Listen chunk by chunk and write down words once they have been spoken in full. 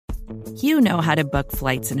You know how to book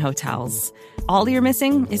flights and hotels. All you're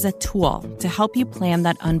missing is a tool to help you plan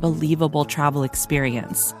that unbelievable travel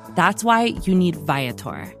experience. That's why you need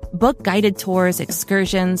Viator. Book guided tours,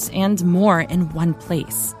 excursions, and more in one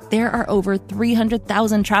place. There are over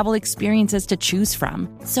 300,000 travel experiences to choose from,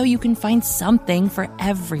 so you can find something for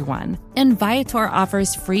everyone. And Viator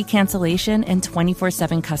offers free cancellation and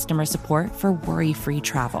 24/7 customer support for worry-free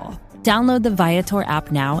travel. Download the Viator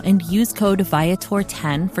app now and use code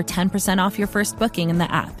Viator10 for 10% off your first booking in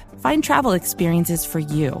the app. Find travel experiences for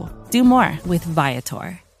you. Do more with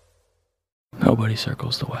Viator. Nobody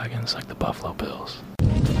circles the wagons like the Buffalo Bills.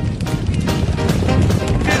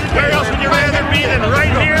 Where else would you rather be than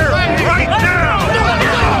right here, right now?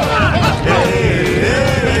 Hey,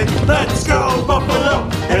 hey, let's go Buffalo!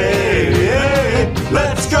 Hey, hey,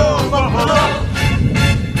 let's go Buffalo!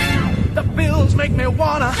 The Bills make me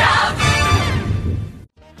wanna shout!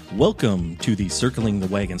 Welcome to the Circling the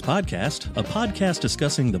Wagons podcast, a podcast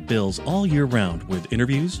discussing the Bills all year round with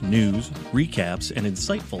interviews, news, recaps, and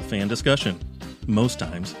insightful fan discussion. Most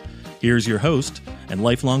times. Here's your host and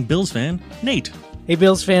lifelong Bills fan, Nate. Hey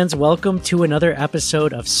Bills fans, welcome to another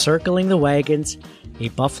episode of Circling the Wagons, a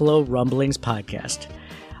Buffalo Rumblings podcast.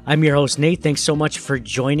 I'm your host, Nate. Thanks so much for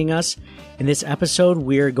joining us. In this episode,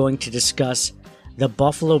 we're going to discuss the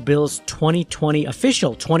Buffalo Bills 2020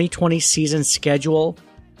 official 2020 season schedule.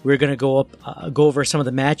 We're going to go over some of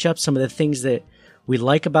the matchups, some of the things that we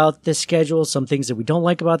like about this schedule, some things that we don't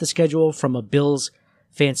like about the schedule from a Bills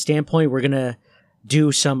fan standpoint. We're going to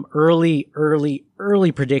do some early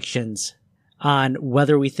predictions on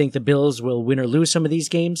whether we think the Bills will win or lose some of these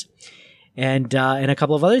games, and a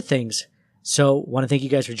couple of other things. So, want to thank you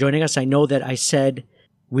guys for joining us. I know that I said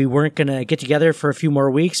we weren't going to get together for a few more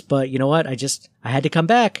weeks, but you know what? I had to come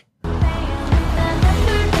back.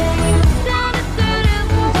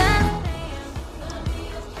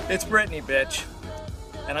 It's Brittany, bitch,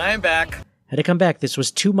 and I am back. Had to come back. This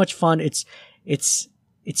was too much fun. It's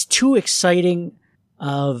too exciting.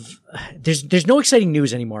 There's no exciting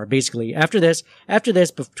news anymore. Basically, after this,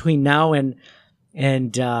 between now and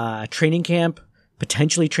training camp,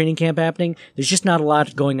 potentially training camp happening, there's just not a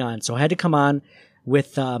lot going on. So I had to come on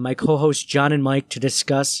with my co-hosts John and Mike to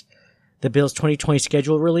discuss the Bills 2020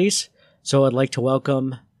 schedule release. So I'd like to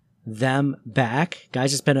welcome them back,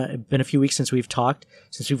 guys. It's been a few weeks since we've talked,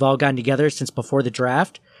 since we've all gotten together since before the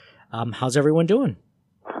draft. How's everyone doing?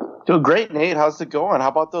 Doing great, Nate. How's it going? How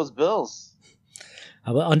about those Bills?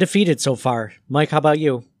 Undefeated so far. Mike, how about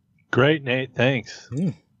you? Great, Nate. Thanks.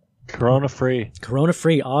 Corona-free.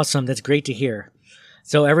 Corona-free. Awesome. That's great to hear.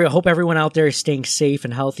 So I hope everyone out there is staying safe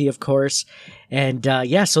and healthy, of course. And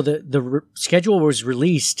so the schedule was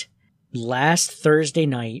released last Thursday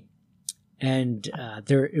night. And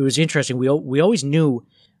it was interesting. We always knew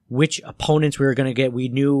which opponents we were going to get. We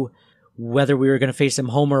knew whether we were going to face them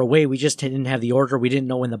home or away. We just didn't have the order. We didn't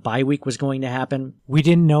know when the bye week was going to happen. We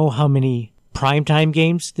didn't know how many primetime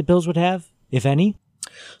games the Bills would have, if any.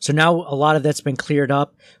 So now a lot of that's been cleared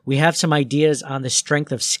up. We have some ideas on the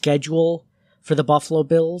strength of schedule for the Buffalo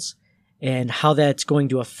Bills and how that's going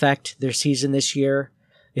to affect their season this year,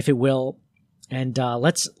 if it will. And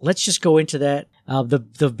let's just go into that.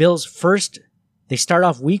 The Bills first, they start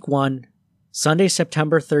off week 1, Sunday,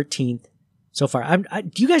 September 13th. So far,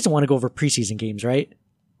 you guys don't want to go over preseason games, right?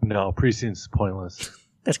 No, preseason's pointless.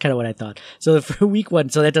 That's kind of what I thought. So for week 1,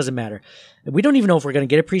 so that doesn't matter. We don't even know if we're going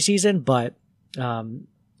to get a preseason, but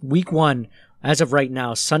week 1, as of right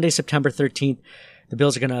now, Sunday, September 13th, the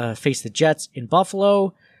Bills are going to face the Jets in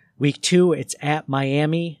Buffalo. Week 2, it's at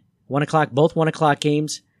Miami, 1 o'clock, both 1 o'clock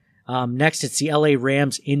games. Next, it's the LA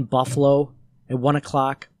Rams in Buffalo at 1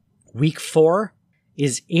 o'clock. Week 4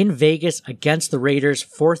 is in Vegas against the Raiders,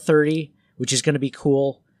 4:30, which is going to be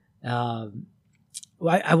cool. I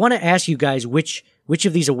want to ask you guys which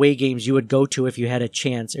of these away games you would go to if you had a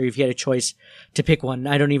chance or if you had a choice to pick one.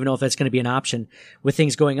 I don't even know if that's going to be an option with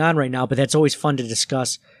things going on right now, but that's always fun to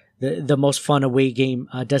discuss. The most fun away game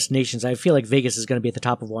destinations. I feel like Vegas is going to be at the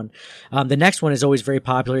top of one. The next one is always very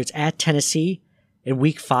popular. It's at Tennessee in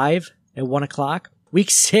week 5 at 1 o'clock.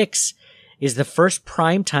 Week 6 is the first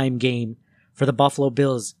primetime game for the Buffalo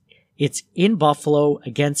Bills. It's in Buffalo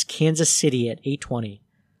against Kansas City at 8:20.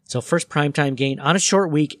 So first primetime game on a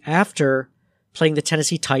short week after playing the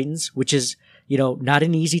Tennessee Titans, which is, not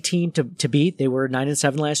an easy team to beat. They were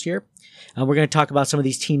 9-7 last year. We're going to talk about some of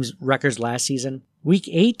these teams' records last season. Week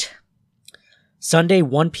 8, Sunday,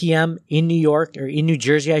 1 p.m. in New York, or in New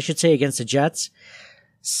Jersey, I should say, against the Jets.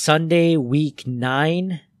 Sunday, week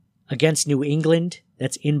 9, against New England.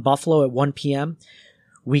 That's in Buffalo at 1 p.m.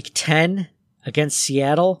 Week 10, against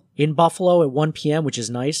Seattle in Buffalo at 1 p.m., which is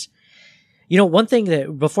nice. One thing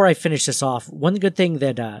that, before I finish this off, one good thing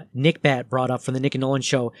that Nick Bat brought up from the Nick and Nolan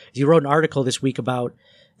show is he wrote an article this week about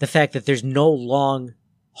the fact that there's no long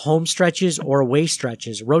home stretches or away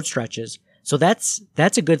stretches, road stretches. So that's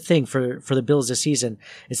a good thing for the Bills this season.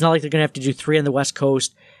 It's not like they're going to have to do 3 on the West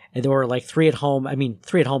Coast or like 3 at home. I mean,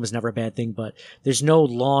 3 at home is never a bad thing, but there's no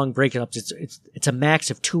long breakups. It's a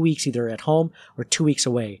max of 2 weeks either at home or 2 weeks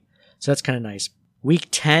away. So that's kind of nice. Week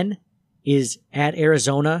 10 is at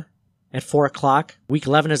Arizona at 4:00. Week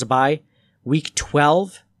 11 is a bye. Week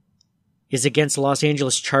 12 is against the Los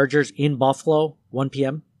Angeles Chargers in Buffalo, 1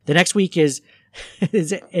 p.m. The next week is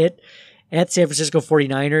at San Francisco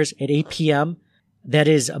 49ers at 8 p.m. That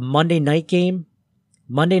is a Monday night game.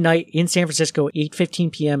 Monday night in San Francisco,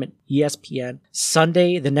 8:15 p.m. at ESPN.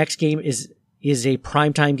 Sunday, the next game is a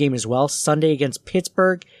primetime game as well. Sunday against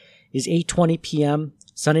Pittsburgh is 8:20 p.m.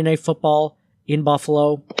 Sunday Night Football in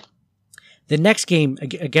Buffalo. The next game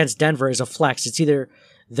against Denver is a flex. It's either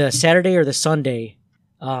the Saturday or the Sunday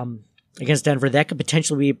against Denver. That could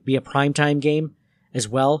potentially be a primetime game as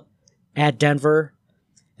well at Denver.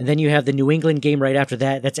 And then you have the New England game right after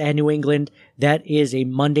that. That's at New England. That is a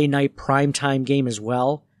Monday night primetime game as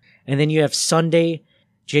well. And then you have Sunday,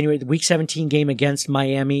 the Week 17 game against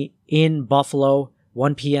Miami in Buffalo,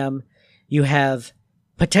 1 p.m. You have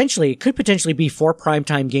it could potentially be 4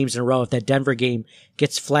 primetime games in a row if that Denver game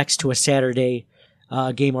gets flexed to a Saturday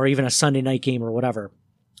game or even a Sunday night game or whatever.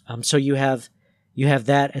 So you have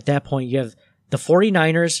that at that point. You have the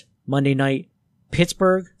 49ers Monday night,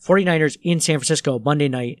 Pittsburgh, 49ers in San Francisco Monday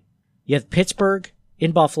night. You have Pittsburgh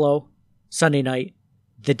in Buffalo Sunday night,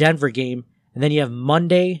 the Denver game, and then you have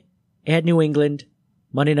Monday at New England,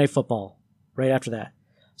 Monday Night Football right after that.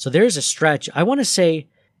 So there's a stretch. I want to say,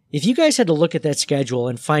 if you guys had to look at that schedule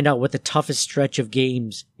and find out what the toughest stretch of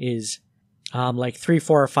games is, like 3,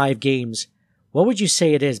 4, or 5 games, what would you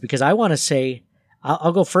say it is? Because I want to say,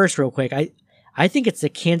 I'll go first real quick. I think it's the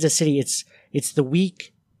Kansas City. It's the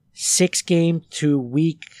week 6 game to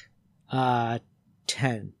week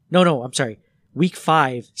 10. No, I'm sorry. Week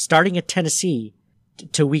 5, starting at Tennessee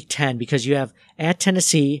to week 10, because you have at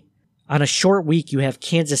Tennessee on a short week, you have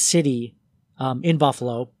Kansas City in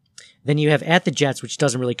Buffalo. Then you have at the Jets, which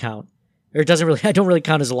doesn't really count. Or I don't really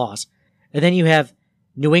count as a loss. And then you have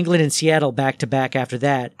New England and Seattle back to back after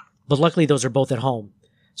that. But luckily those are both at home.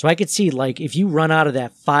 So I could see, like, if you run out of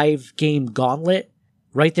that 5-game gauntlet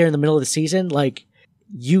right there in the middle of the season, like,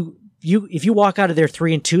 if you walk out of there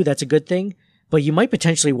 3-2, that's a good thing. But you might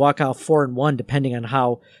potentially walk out 4-1 depending on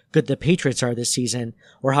how good the Patriots are this season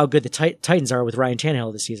or how good the Titans are with Ryan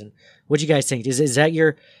Tannehill this season. What do you guys think? Is that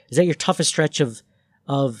your toughest stretch of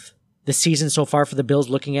the season so far for the Bills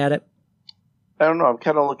looking at it? I don't know. I'm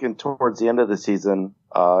kind of looking towards the end of the season.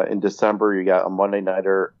 In December, you got a Monday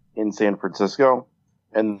nighter in San Francisco,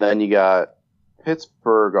 and then you got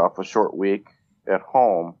Pittsburgh off a short week at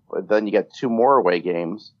home. But then you got 2 more away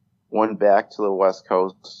games, one back to the West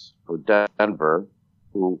Coast for Denver,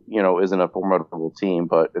 who, isn't a formidable team,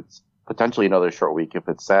 but it's potentially another short week if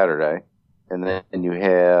it's Saturday. And then you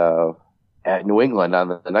have at New England on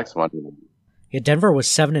the next Monday. Yeah, Denver was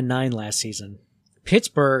 7-9 last season.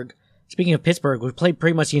 Pittsburgh, speaking of Pittsburgh, we played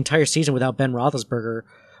pretty much the entire season without Ben Roethlisberger,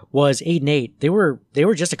 was 8-8. They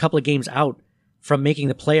were just a couple of games out from making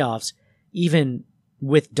the playoffs, even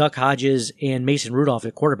with Duck Hodges and Mason Rudolph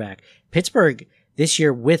at quarterback. Pittsburgh this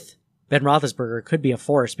year with Ben Roethlisberger could be a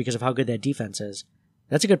force because of how good that defense is.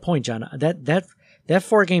 That's a good point, John. That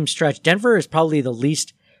 4-game stretch, Denver is probably the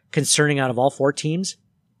least concerning out of all 4 teams,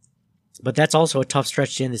 but that's also a tough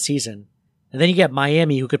stretch to end the season. And then you get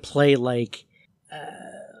Miami, who could play like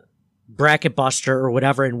bracket buster or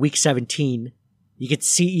whatever in week 17. You could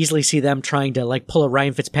easily see them trying to like pull a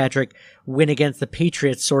Ryan Fitzpatrick win against the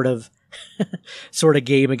Patriots sort of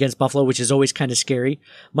game against Buffalo, which is always kind of scary.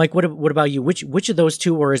 Mike, what about you? Which of those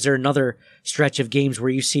two, or is there another stretch of games where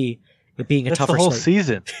you see it being a tougher? That's the whole start?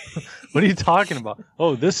 Season. What are you talking about?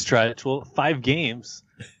 Oh, this stretch. Well, 5 games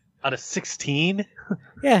out of 16.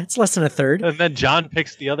 Yeah, it's less than a third. And then John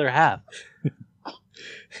picks the other half.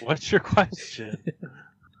 What's your question?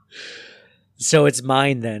 So it's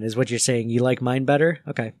mine then, is what you're saying. You like mine better?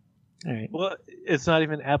 Okay. All right. Well, it's not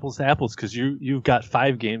even apples to apples because you've got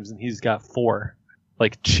 5 games and he's got 4.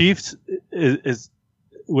 Like Chiefs is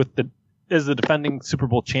the defending Super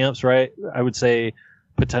Bowl champs, right? I would say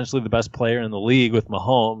potentially the best player in the league with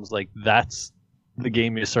Mahomes. Like that's the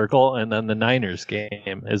game you circle, and then the Niners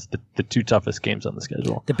game is the 2 toughest games on the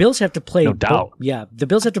schedule. The Bills have to play. No doubt. The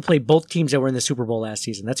Bills have to play both teams that were in the Super Bowl last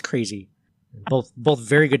season. That's crazy. Both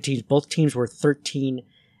very good teams. Both teams were 13-3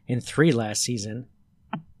 last season.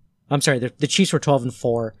 I'm sorry, the Chiefs were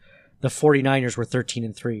 12-4. The 49ers were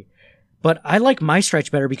 13-3. But I like my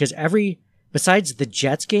stretch better because besides the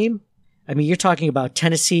Jets game, I mean, you're talking about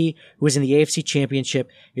Tennessee, who was in the AFC Championship.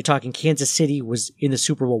 You're talking Kansas City was in the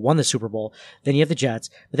Super Bowl, won the Super Bowl. Then you have the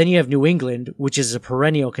Jets. But then you have New England, which is a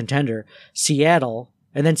perennial contender. Seattle,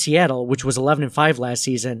 which was 11-5 last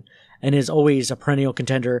season and is always a perennial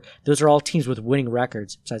contender. Those are all teams with winning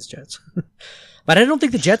records, besides the Jets. But I don't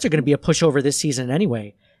think the Jets are going to be a pushover this season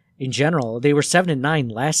anyway. In general, they were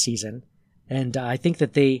 7-9 last season. And I think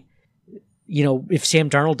that they... if Sam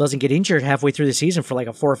Darnold doesn't get injured halfway through the season for like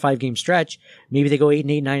a 4 or 5 game stretch, maybe they go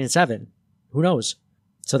 8-8, 9-7. Who knows?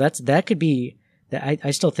 So that could be that.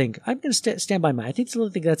 I still think I'm going to stand by I still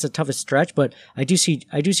think that's the toughest stretch, but I do see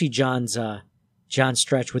John's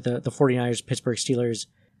stretch with the 49ers, Pittsburgh Steelers,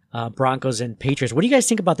 Broncos, and Patriots. What do you guys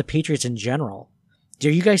think about the Patriots in general? Are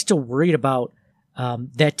you guys still worried about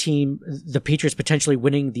that team, the Patriots potentially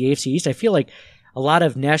winning the AFC East? I feel like a lot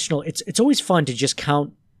of it's always fun to just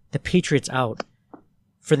count the Patriots out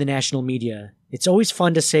for the national media. It's always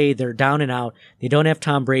fun to say they're down and out. They don't have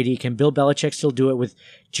Tom Brady. Can Bill Belichick still do it with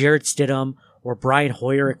Jarrett Stidham or Brian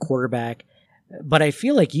Hoyer at quarterback? But I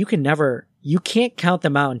feel like you can't count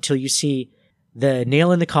them out until you see the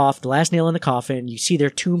last nail in the coffin. You see their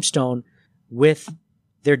tombstone with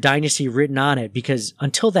their dynasty written on it, because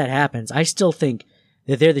until that happens, I still think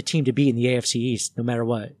that they're the team to beat in the AFC East, no matter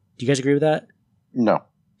what. Do you guys agree with that? No.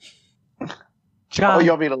 John,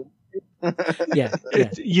 you want me to? Yeah.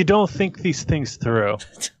 You don't think these things through.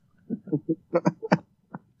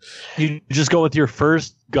 You just go with your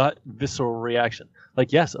first gut visceral reaction.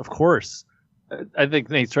 Like, yes, of course. I think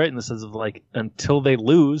Nate's right in the sense of like, until they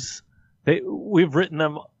lose, we've written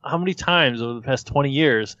them how many times over the past 20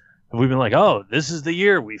 years have we been like, oh, this is the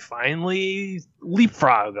year we finally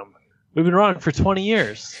leapfrog them. We've been wrong for 20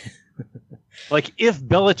 years. Like, if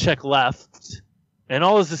Belichick left and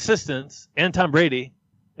all his assistants and Tom Brady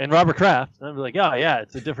and Robert Kraft, I'd be like, oh, yeah,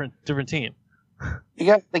 it's a different team. They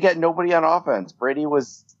got nobody on offense. Brady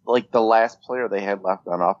was like the last player they had left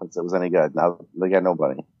on offense that was any good. Now they got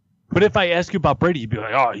nobody. But if I ask you about Brady, you'd be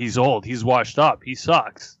like, oh, he's old. He's washed up. He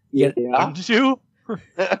sucks. Yeah. Wouldn't you?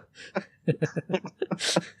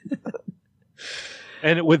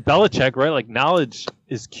 And with Belichick, right, like knowledge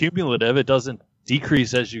is cumulative. It doesn't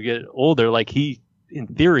decrease as you get older. Like he, in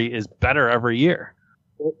theory, is better every year.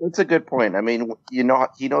 That's a good point. I mean, he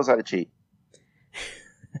knows how to cheat.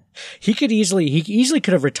 He easily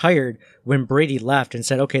could have retired when Brady left and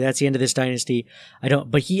said, okay, that's the end of this dynasty.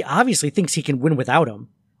 But he obviously thinks he can win without him,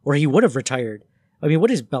 or he would have retired. I mean,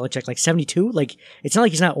 what is Belichick, like 72? Like, it's not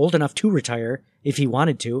like he's not old enough to retire if he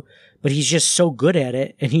wanted to, but he's just so good at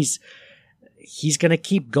it, and he's going to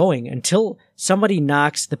keep going until somebody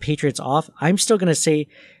knocks the Patriots off. I'm still going to say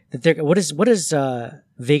that what does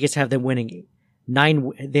Vegas have them winning?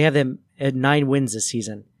 9. They have them at 9 wins this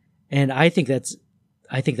season. And I think that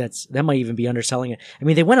might even be underselling it. I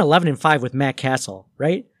mean, they went 11-5 with Matt Castle,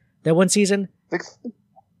 right? That one season?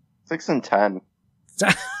 6-10.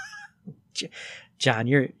 John,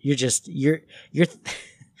 you're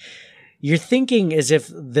thinking as if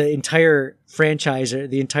the entire franchise or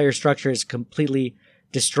the entire structure is completely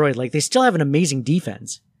destroyed. Like, they still have an amazing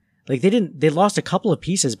defense. Like, they lost a couple of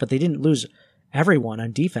pieces, but they didn't lose everyone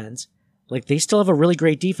on defense. Like, they still have a really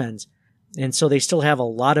great defense. And so they still have a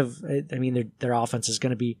lot of, I mean, their offense is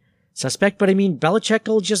going to be suspect, but I mean, Belichick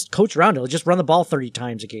will just coach around. He'll just run the ball 30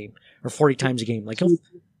 times a game or 40 times a game. Like,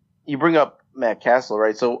 you bring up Matt Castle,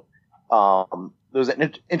 right? So, there was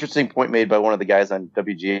an interesting point made by one of the guys on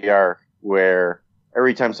WGR where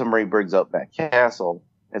every time somebody brings up Matt Castle,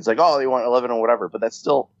 it's like, oh, they won 11 or whatever, but that's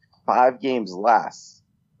still 5 games less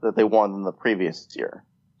that they won than the previous year.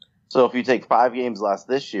 So if you take 5 games less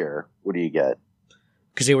this year, what do you get?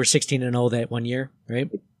 Because they were 16-0 that one year, right?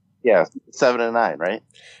 Yeah, 7-9, right?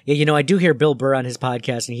 Yeah, I do hear Bill Burr on his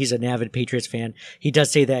podcast, and he's an avid Patriots fan. He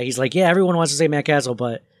does say that. He's like, yeah, everyone wants to say Matt Castle,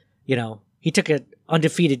 but, he took an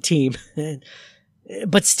undefeated team.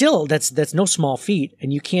 But still, that's no small feat.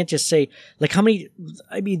 And you can't just say, like,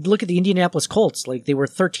 look at the Indianapolis Colts. Like, they were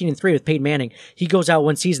 13-3 with Peyton Manning. He goes out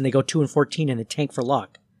one season, they go 2-14 and they tank for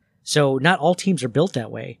luck. So not all teams are built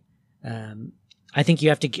that way. I think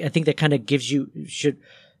that kind of gives you, should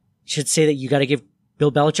say that you got to give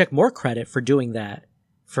Bill Belichick more credit for doing that,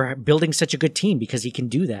 for building such a good team, because he can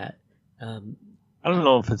do that. I don't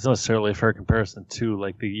know if it's necessarily a fair comparison to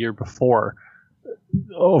like the year before.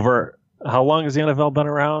 Over how long has the NFL been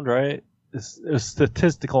around, right? It's a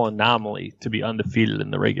statistical anomaly to be undefeated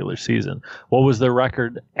in the regular season. What was their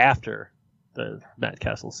record after the Matt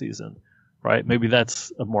Castle season, right? Maybe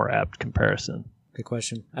that's a more apt comparison. Good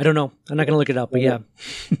question. I don't know. I'm not going to look it up, but yeah.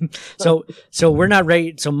 So we're not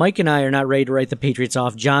ready. So Mike and I are not ready to write the Patriots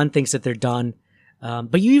off. John thinks that they're done.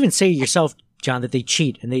 But you even say yourself, John, that they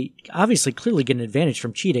cheat, and they obviously clearly get an advantage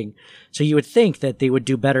from cheating. So you would think that they would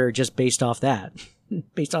do better just based off that,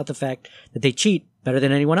 based off the fact that they cheat better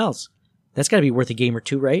than anyone else. That's got to be worth a game or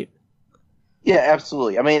two, right? Yeah,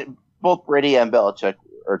 absolutely. I mean, both Brady and Belichick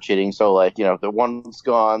are cheating. So, like, the one's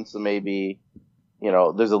gone, so maybe,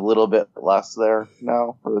 there's a little bit less there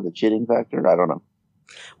now for the cheating factor. I don't know.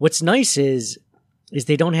 What's nice is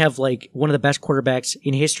they don't have, like, one of the best quarterbacks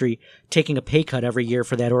in history taking a pay cut every year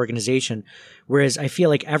for that organization. Whereas I feel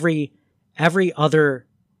like every other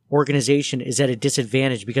organization is at a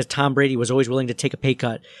disadvantage because Tom Brady was always willing to take a pay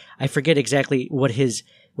cut. I forget exactly what his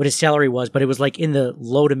salary was, but it was like in the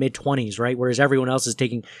low to mid 20s, right? Whereas everyone else is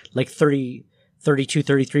taking like 32,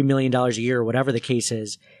 $33 million a year or whatever the case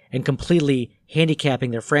is, and completely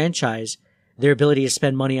handicapping their franchise, their ability to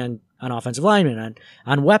spend money on offensive linemen,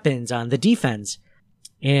 on weapons, on the defense.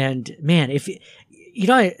 And man, if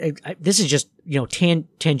this is just,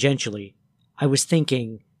 tangentially, I was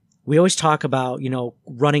thinking, we always talk about,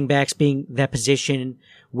 running backs being that position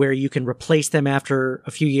where you can replace them after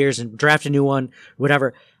a few years and draft a new one,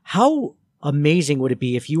 whatever. How amazing would it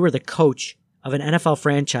be if you were the coach of an NFL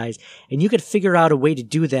franchise and you could figure out a way to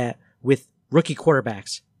do that with rookie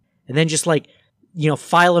quarterbacks and then just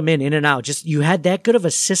file them in and out. Just, you had that good of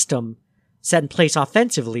a system set in place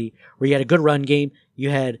offensively where you had a good run game, you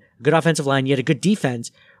had a good offensive line, you had a good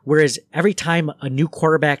defense. Whereas every time a new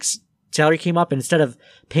quarterback's salary came up, and instead of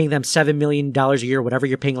paying them $7 million a year, whatever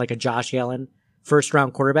you're paying like a Josh Allen first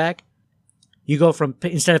round quarterback, you go from,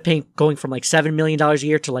 instead of going from like $7 million a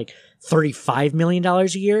year to like $35 million a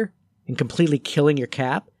year and completely killing your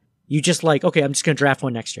cap. You just okay, I'm just going to draft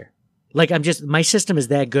one next year. My system is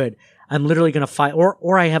that good. I'm literally going to fight,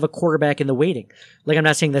 or I have a quarterback in the waiting. Like, I'm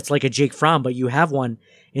not saying that's like a Jake Fromm, but you have one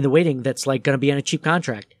in the waiting that's like going to be on a cheap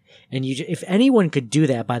contract. And if anyone could do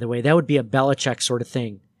that, by the way, that would be a Belichick sort of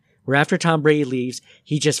thing, where after Tom Brady leaves,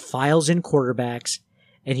 he just files in quarterbacks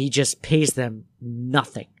and he just pays them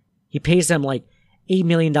nothing. He pays them like $8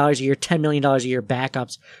 million a year, $10 million a year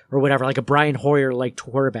backups or whatever, like a Brian Hoyer like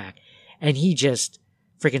quarterback. And he just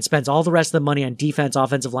freaking spends all the rest of the money on defense,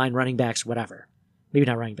 offensive line, running backs, whatever. Maybe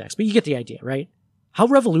not running backs, but you get the idea, right? How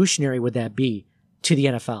revolutionary would that be to the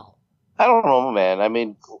NFL? I don't know, man. I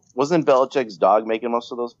mean, wasn't Belichick's dog making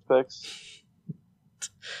most of those picks?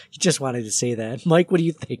 You just wanted to say that. Mike, what do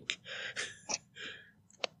you think?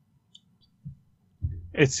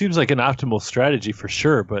 It seems like an optimal strategy for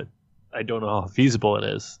sure, but I don't know how feasible it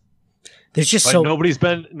is. There's just nobody's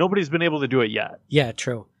been able to do it yet. Yeah,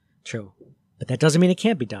 true. But that doesn't mean it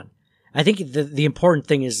can't be done. I think the important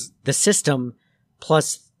thing is the system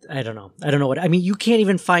plus, I don't know what, I mean, you can't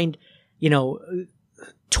even find,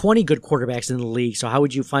 20 good quarterbacks in the league. So how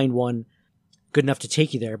would you find one good enough to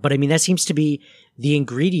take you there? But I mean, that seems to be the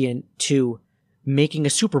ingredient to making a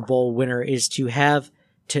Super Bowl winner, is to have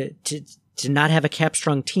to not have a cap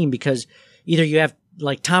strong team, because either you have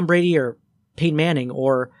like Tom Brady or Peyton Manning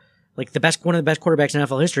or like one of the best quarterbacks in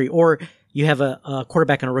NFL history, or you have a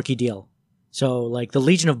quarterback on a rookie deal. So like the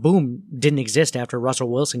Legion of Boom didn't exist after Russell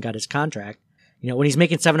Wilson got his contract. When he's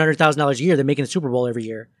making $700,000 a year, they're making the Super Bowl every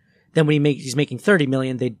year. Then when he's making $30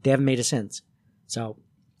 million, they haven't made it since. So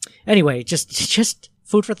anyway, just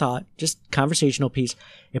food for thought, just conversational piece.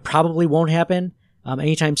 It probably won't happen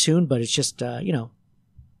anytime soon, but it's just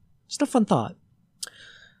just a fun thought.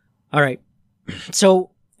 All right.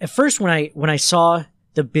 So at first, when I saw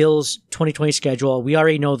the Bills' 2020 schedule, we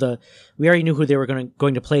already knew who they were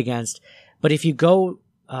going to play against. But if you go,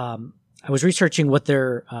 I was researching what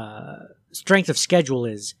their strength of schedule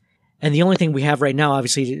is, and the only thing we have right now,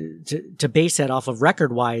 obviously, to base that off of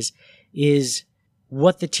record-wise, is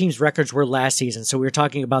what the team's records were last season. So we were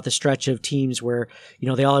talking about the stretch of teams where,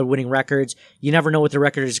 they all had winning records. You never know what the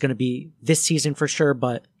record is going to be this season for sure,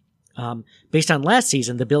 but based on last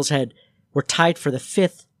season, the Bills were tied for the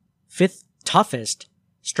fifth toughest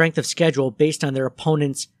strength of schedule based on their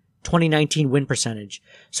opponent's 2019 win percentage.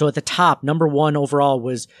 So at the top, number one overall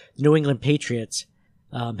was the New England Patriots,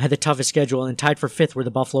 had the toughest schedule, and tied for fifth were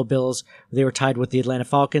the Buffalo Bills. They were tied with the Atlanta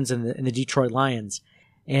Falcons and the Detroit Lions.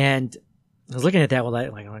 And I was looking at that, well,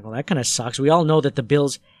 that kind of sucks. We all know that the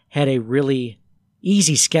Bills had a really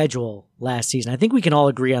easy schedule last season. I think we can all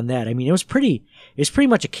agree on that. I mean, it was pretty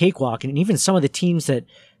much a cakewalk, and even some of the teams that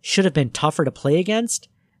should have been tougher to play against,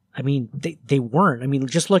 I mean, they weren't. I mean,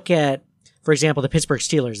 just look at, for example, the Pittsburgh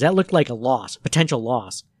Steelers. That looked like a potential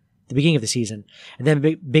loss at the beginning of the season. And then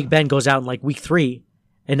Big Ben goes out in like week 3,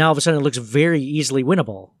 and now all of a sudden it looks very easily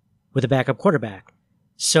winnable with a backup quarterback.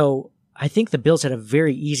 So I think the Bills had a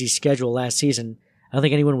very easy schedule last season. I don't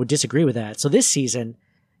think anyone would disagree with that. So this season,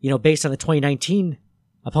 based on the 2019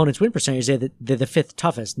 opponent's win percentage, they're the fifth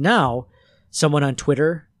toughest. Now, someone on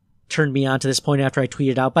Twitter turned me on to this point after I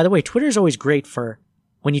tweeted out. By the way, Twitter is always great for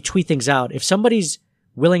when you tweet things out. If somebody's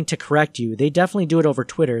willing to correct you, they definitely do it over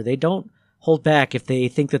Twitter. They don't hold back if they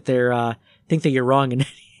think that you're wrong in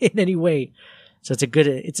any way. So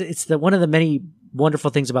it's one of the many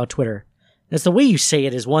wonderful things about Twitter. That's the way you say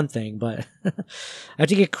it is one thing, but I have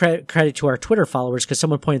to give credit to our Twitter followers because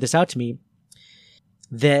someone pointed this out to me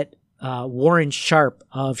that Warren Sharp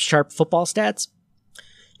of Sharp Football Stats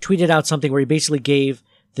tweeted out something where he basically gave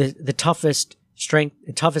the toughest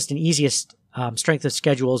and easiest strength of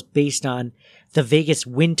schedules based on the Vegas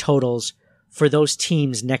win totals for those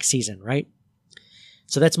teams next season, right?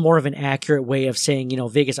 So that's more of an accurate way of saying,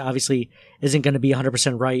 Vegas obviously isn't going to be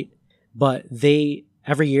 100% right, but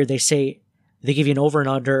every year they give you an over and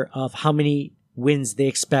under of how many wins they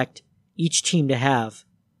expect each team to have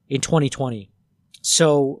in 2020.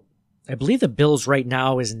 So I believe the Bills right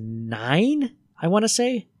now is 9, I want to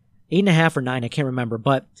say 8.5 or 9. I can't remember,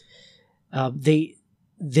 but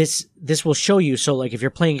this will show you. So like if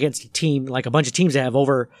you're playing against a team, like a bunch of teams that have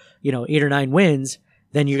over, 8 or 9 wins,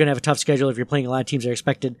 then you're going to have a tough schedule. If you're playing a lot of teams that are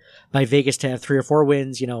expected by Vegas to have 3 or 4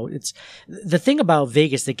 wins, it's the thing about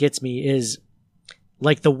Vegas that gets me is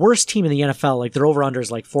like the worst team in the NFL, like their over under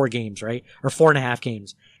is like 4 games, right? Or 4.5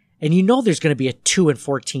 games. And there's going to be a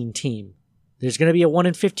 2-14 team. There's going to be a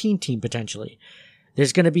 1-15 team potentially.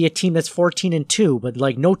 There's going to be a team that's 14-2, but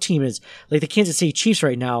like no team is like the Kansas City Chiefs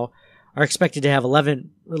right now are expected to have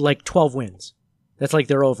 12 wins. That's like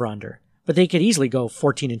their over under, but they could easily go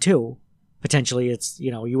 14-2. Potentially it's,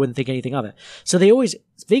 you wouldn't think anything of it. So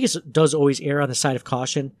Vegas does always err on the side of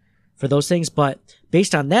caution for those things, but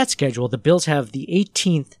based on that schedule, the Bills have the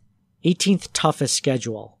 18th toughest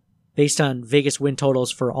schedule based on Vegas win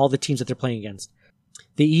totals for all the teams that they're playing against.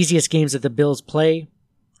 The easiest games that the Bills play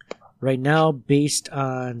right now based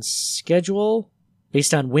on schedule,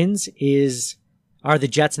 based on wins are the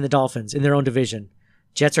Jets and the Dolphins in their own division.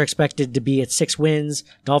 Jets are expected to be at 6 wins.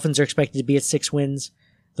 Dolphins are expected to be at 6 wins.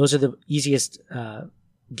 Those are the easiest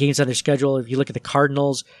games on their schedule. If you look at the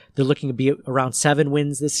Cardinals, they're looking to be around 7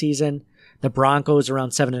 wins this season. The Broncos around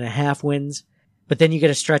 7.5 wins. But then you get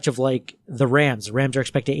a stretch of like the Rams. The Rams are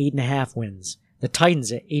expected 8.5 wins. The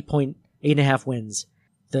Titans at 8.5 wins.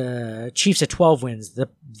 The Chiefs at 12 wins. The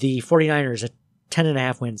 49ers at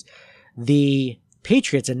 10.5 wins. The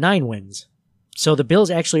Patriots at 9 wins. So the Bills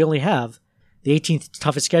actually only have the 18th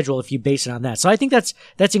toughest schedule if you base it on that. So I think that's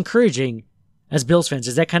encouraging as Bills fans.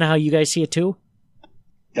 Is that kind of how you guys see it too?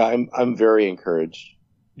 Yeah, I'm very encouraged.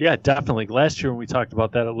 Yeah, definitely. Last year when we talked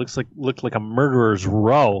about that, it looked like a murderer's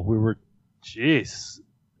row. We were, jeez,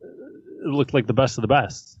 it looked like the best of the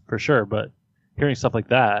best for sure. But hearing stuff like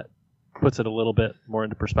that puts it a little bit more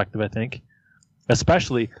into perspective, I think.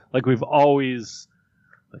 Especially like we've always,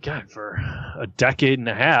 again, for a decade and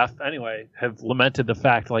a half anyway, have lamented the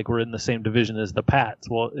fact like we're in the same division as the Pats.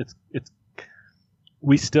 Well,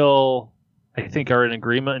 we still, I think, are in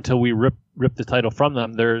agreement until we rip the title from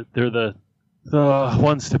them. They're the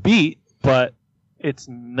ones to beat, but it's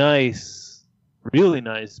nice, really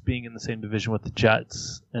nice, being in the same division with the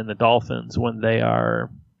Jets and the Dolphins when they are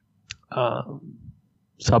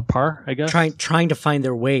subpar, I guess. Trying to find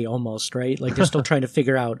their way almost, right? Like they're still trying to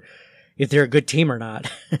figure out if they're a good team or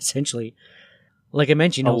not, essentially. Like I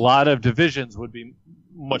mentioned, a lot of divisions would be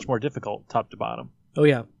much more difficult, top to bottom. Oh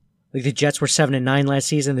yeah. Like the Jets were 7-9 last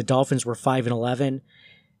season, the Dolphins were 5-11.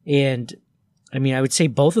 And I mean, I would say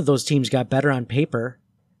both of those teams got better on paper.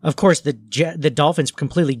 Of course, the Dolphins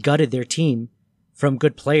completely gutted their team from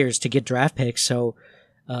good players to get draft picks. So,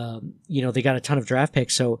 they got a ton of draft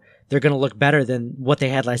picks. So they're going to look better than what they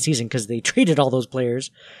had last season because they traded all those players.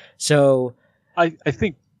 So I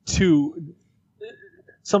think too,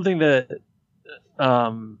 something that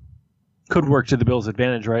could work to the Bills'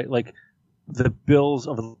 advantage, right? Like the Bills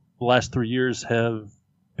over the last 3 years have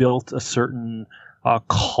built a certain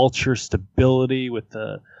culture stability with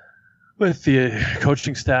the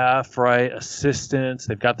coaching staff, right? Assistants,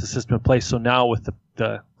 they've got the system in place. So now with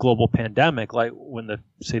the global pandemic, like when the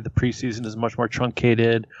preseason is much more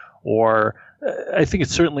truncated, or I think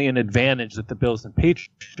it's certainly an advantage that the Bills and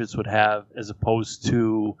Patriots would have as opposed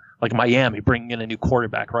to like Miami bringing in a new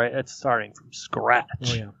quarterback, right? It's starting from scratch.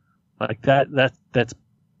 Oh, yeah. Like that's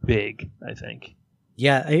big, I think.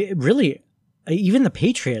 Yeah, even the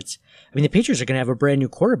Patriots. I mean, the Patriots are going to have a brand new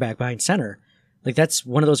quarterback behind center. Like that's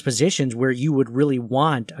one of those positions where you would really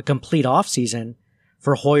want a complete offseason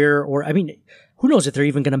for Hoyer, or I mean, who knows if they're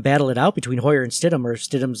even going to battle it out between Hoyer and Stidham, or if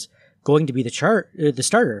Stidham's going to be the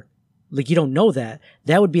starter. Like, you don't know that.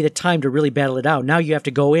 That would be the time to really battle it out. Now you have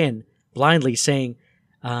to go in blindly saying,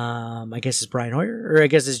 I guess it's Brian Hoyer, or I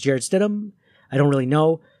guess it's Jared Stidham. I don't really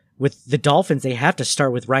know. With the Dolphins, they have to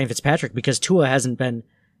start with Ryan Fitzpatrick because Tua hasn't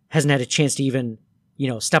had a chance to even,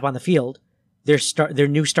 step on the field. Their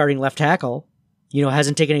new starting left tackle,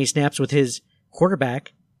 hasn't taken any snaps with his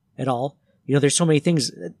quarterback at all. There's so many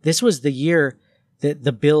things. This was the year that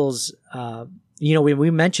the Bills,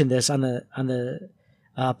 we mentioned this on the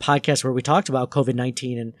podcast where we talked about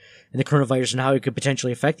COVID-19 and the coronavirus and how it could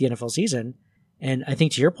potentially affect the NFL season. And I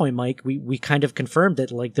think to your point, Mike, we kind of confirmed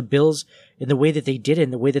that, like, the Bills, in the way that they did it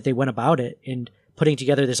and the way that they went about it and putting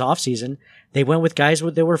together this offseason, they went with guys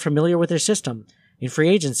that were familiar with their system in free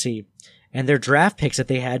agency, and their draft picks that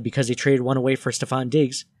they had, because they traded one away for Stephon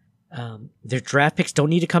Diggs. Their draft picks don't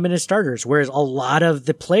need to come in as starters, whereas a lot of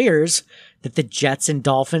the players that the Jets and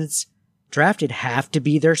Dolphins drafted have to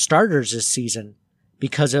be their starters this season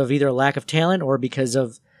because of either a lack of talent or because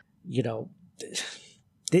of,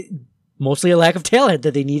 mostly a lack of talent,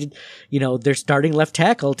 that they needed, their starting left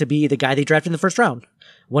tackle to be the guy they drafted in the first round.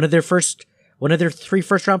 One of their 3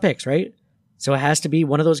 first round picks, right? So it has to be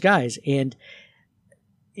one of those guys. And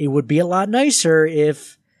it would be a lot nicer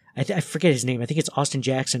if, I forget his name. I think it's Austin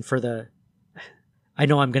Jackson I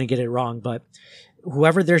know I'm going to get it wrong, but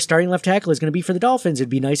whoever their starting left tackle is going to be for the Dolphins, it'd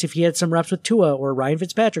be nice if he had some reps with Tua or Ryan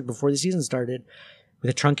Fitzpatrick before the season started,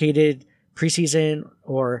 with a truncated preseason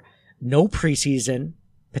or no preseason,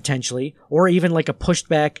 potentially, or even like a pushed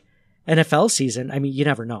back NFL season. I mean, you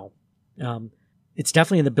never know. It's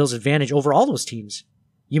definitely in the Bills' advantage over all those teams.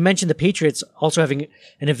 You mentioned the Patriots also having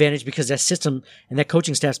an advantage because that system and that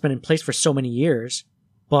coaching staff's been in place for so many years.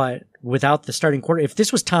 But without the starting quarter, if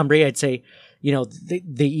this was Tom Brady, I'd say,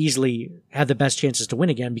 they easily have the best chances to win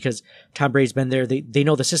again because Tom Brady's been there. They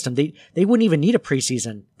know the system. They wouldn't even need a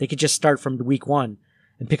preseason. They could just start from week 1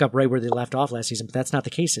 and pick up right where they left off last season. But that's not the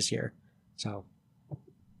case this year. So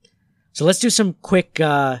let's do some quick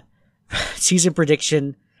season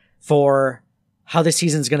prediction for how the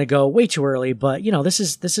season's going to go. Way too early, but this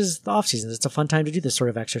is the off season. It's a fun time to do this sort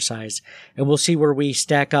of exercise, and we'll see where we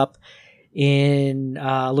stack up in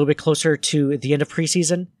a little bit closer to the end of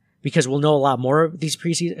preseason, because we'll know a lot more of these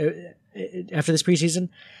preseason after this preseason.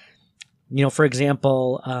 For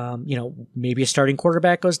example, maybe a starting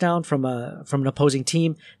quarterback goes down from an opposing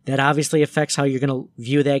team. That obviously affects how you're going to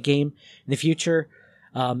view that game in the future.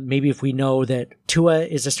 Maybe if we know that Tua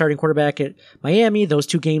is a starting quarterback at Miami, those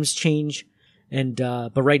 2 games change. And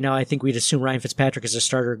but right now, I think we'd assume Ryan Fitzpatrick is a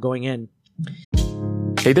starter going in.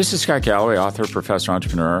 Hey, this is Scott Galloway, author, professor,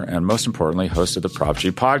 entrepreneur, and most importantly, host of the Prop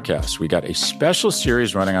G podcast. We got a special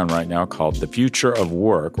series running on right now called The Future of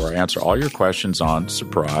Work, where I answer all your questions on,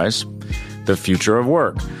 surprise, the future of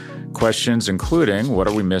work. Questions including, what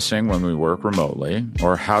are we missing when we work remotely?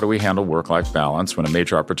 Or how do we handle work-life balance when a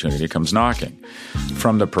major opportunity comes knocking?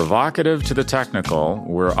 From the provocative to the technical,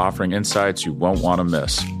 we're offering insights you won't want to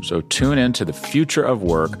miss. So tune in to The Future of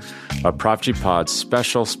Work, a Prop G Pod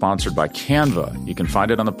special sponsored by Canva. You can find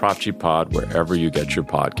it on the Prop G Pod wherever you get your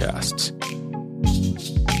podcasts.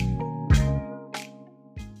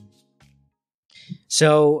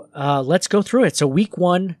 So let's go through it. So week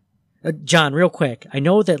 1, John, real quick. I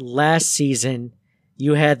know that last season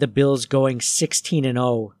you had the Bills going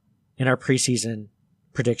 16-0 in our preseason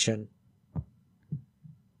prediction.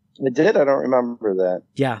 I did. I don't remember that.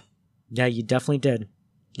 Yeah, you definitely did.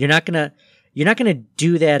 You're not gonna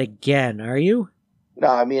do that again, are you? No,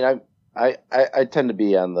 I mean, I tend to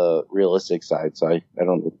be on the realistic side, so I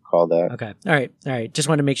don't recall that. Okay. All right. Just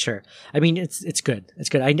wanted to make sure. I mean, it's good. It's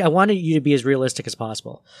good. I wanted you to be as realistic as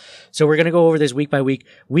possible. So we're going to go over this week by week.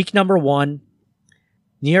 Week number 1,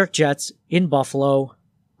 New York Jets in Buffalo,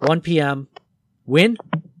 1 p.m. Win?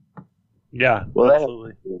 Yeah, well,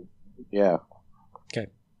 absolutely. Yeah. Okay.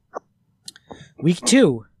 Week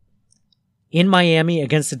 2, in Miami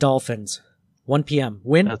against the Dolphins, 1 p.m.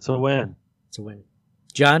 Win? That's a win. It's a win.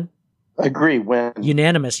 John? I agree. Win.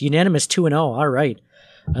 Unanimous 2-0. All right.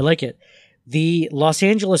 I like it. The Los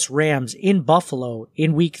Angeles Rams in Buffalo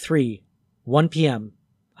in week 3, 1 p.m.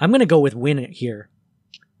 I'm going to go with win here.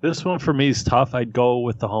 This one for me is tough. I'd go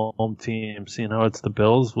with the home team. Seeing how it's the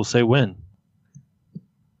Bills, we'll say win.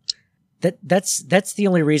 That's the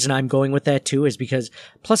only reason I'm going with that too, is because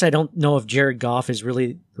plus I don't know if Jared Goff is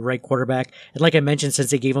really the right quarterback. And like I mentioned,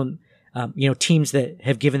 since they gave him, teams that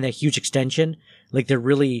have given that huge extension, like they're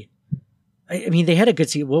really, I mean, they had a good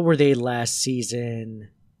season. What were they last season?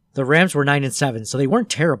 The Rams were 9-7, so they weren't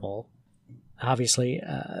terrible. Obviously,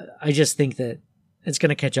 I just think that it's going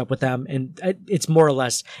to catch up with them, and it's more or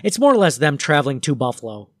less them traveling to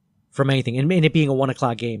Buffalo from anything, and it being a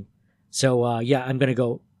 1:00 game. So yeah, I'm going to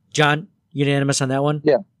go John, unanimous on that one?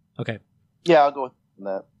 Yeah. Okay. Yeah, I'll go with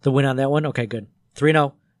that. The win on that one? Okay, good.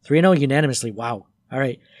 3-0. 3-0 unanimously. Wow. All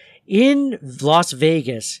right. In Las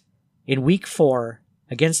Vegas, in Week 4,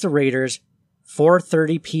 against the Raiders,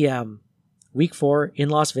 4:30 p.m. Week 4 in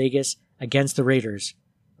Las Vegas against the Raiders.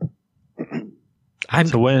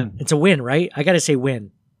 It's a win. It's a win, right? I got to say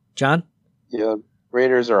win. John? Yeah,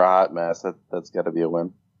 Raiders are a hot mess. That's got to be a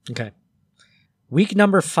win. Okay. Week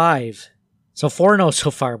number 5. So 4-0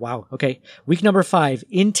 so far. Wow. Okay. Week number 5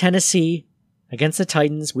 in Tennessee against the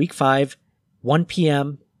Titans. Week 5, 1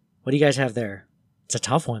 p.m. What do you guys have there? It's a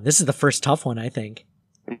tough one. This is the first tough one, I think.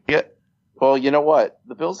 Yeah. Well, you know what?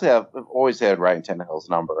 The Bills have always had Ryan Tannehill's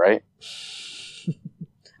number, right?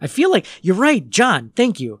 I feel like you're right, John.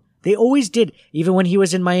 Thank you. They always did, even when he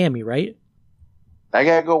was in Miami, right? I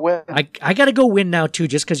gotta go win. I gotta go win now too,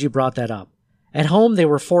 just because you brought that up. At home, they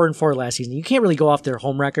were 4-4 last season. You can't really go off their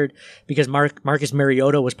home record because Marcus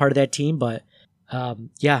Mariota was part of that team. But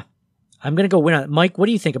yeah, I'm gonna go win on it. Mike, what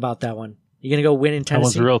do you think about that one? You gonna go win in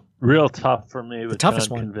Tennessee? That one's real tough for me. The toughest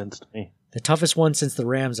John one convinced me. The toughest one since the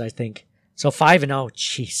Rams, I think. So 5-0.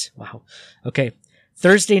 Jeez, wow. Okay,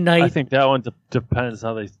 Thursday night. I think that one depends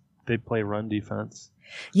how they play run defense.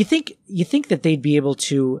 You think that they'd be able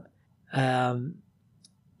to?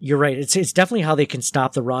 You're right. It's definitely how they can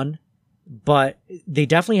stop the run, but they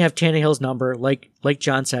definitely have Tannehill's number. Like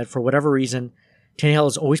John said, for whatever reason, Tannehill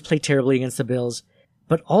has always played terribly against the Bills.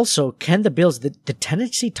 But also, can the Bills? The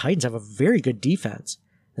Tennessee Titans have a very good defense.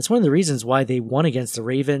 That's one of the reasons why they won against the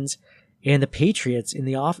Ravens and the Patriots in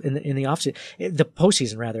the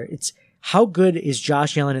postseason rather. It's how good is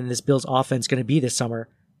Josh Allen and this Bills offense going to be this summer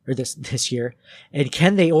or this year, and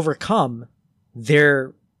can they overcome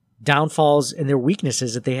their downfalls and their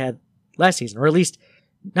weaknesses that they had last season, or at least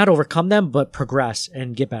not overcome them, but progress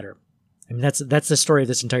and get better. I mean, that's the story of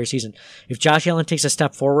this entire season. If Josh Allen takes a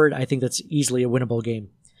step forward, I think that's easily a winnable game.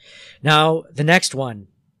 Now, the next one,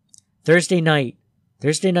 Thursday night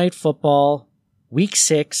football, week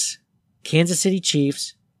 6, Kansas City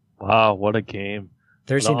Chiefs. Wow, what a game.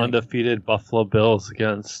 Thursday night. Undefeated Buffalo Bills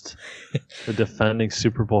against the defending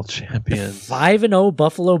Super Bowl champions. 5-0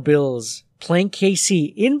 Buffalo Bills playing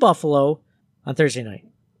KC in Buffalo on Thursday night.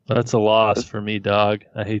 That's a loss for me, dog.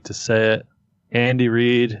 I hate to say it. Andy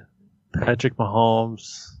Reid, Patrick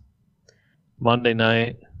Mahomes, Monday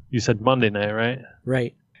night. You said Monday night, right?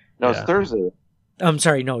 Right. No, it's Thursday. I'm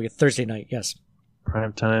sorry, no, Thursday night, yes.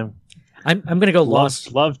 Prime time. I'm going to go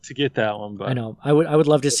loss. Love to get that one, but I know. I would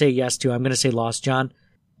love to say yes too. I'm going to say loss, John.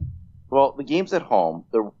 Well, the game's at home.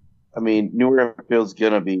 New England's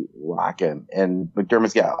going to be rocking, and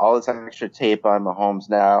McDermott's got all this extra tape on Mahomes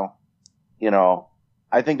now. You know,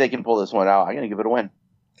 I think they can pull this one out. I'm going to give it a win.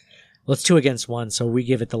 Well, it's 2-1, so we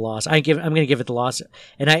give it the loss. I'm going to give it the loss.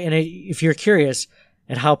 And if you're curious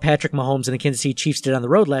at how Patrick Mahomes and the Kansas City Chiefs did on the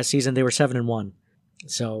road last season, they were 7-1.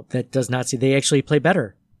 So that does not see they actually play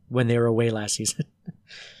better when they were away last season.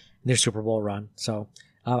 Their Super Bowl run. So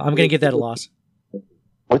I'm going to give that a loss.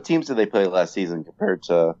 What teams did they play last season compared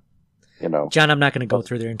to, John, I'm not going to go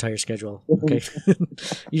through their entire schedule. Okay.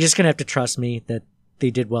 You're just going to have to trust me that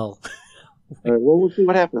they did well. All right, well, we'll see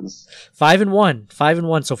what happens. 5-1.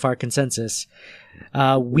 5-1 so far, consensus.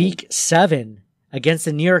 Week 7 against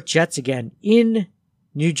the New York Jets again in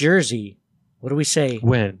New Jersey. What do we say?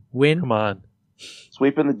 Win. Come on.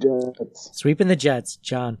 Sweeping the Jets.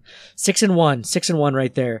 John. 6-1. 6-1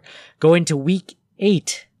 right there. Going to week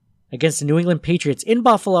 8 against the New England Patriots in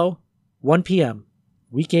Buffalo, 1 p.m.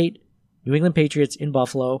 Week 8, New England Patriots in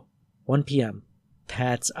Buffalo, 1 p.m.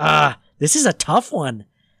 Pats. This is a tough one.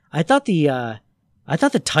 I thought the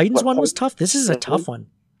Titans one was tough. This is a tough one.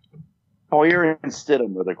 Hoyer and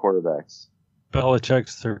Stidham are their quarterbacks.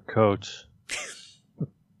 Belichick's their coach.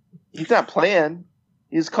 He's not playing.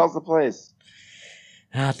 He just calls the plays.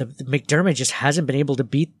 The McDermott just hasn't been able to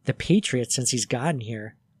beat the Patriots since he's gotten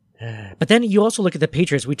here. But then you also look at the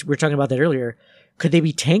Patriots. We were talking about that earlier. Could they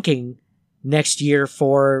be tanking next year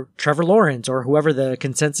for Trevor Lawrence or whoever the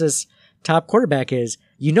consensus top quarterback is?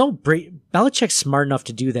 Belichick's smart enough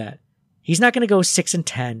to do that. He's not going to go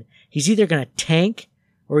 6-10. He's either going to tank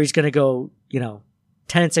or he's going to go, 10-6,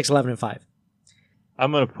 11-5.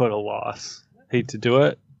 I'm going to put a loss. Hate to do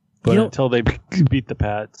it, but until they beat the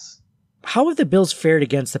Pats. How have the Bills fared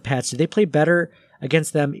against the Pats? Do they play better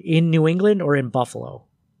against them in New England or in Buffalo?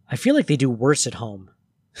 I feel like they do worse at home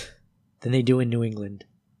than they do in New England.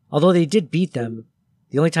 Although they did beat them,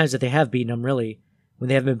 the only times that they have beaten them, really, when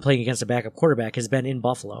they haven't been playing against a backup quarterback, has been in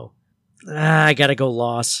Buffalo. I gotta go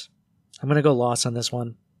loss. I'm gonna go loss on this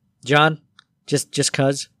one. John, just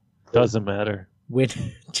cuz? Doesn't matter. Win.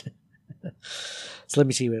 So let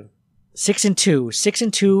me see. 6-2.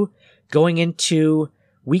 6-2 going into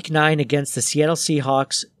week 9 against the Seattle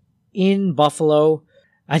Seahawks in Buffalo.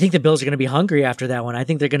 I think the Bills are going to be hungry after that one. I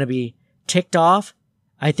think they're going to be ticked off.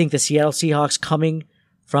 I think the Seattle Seahawks coming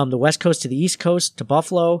from the West Coast to the East Coast to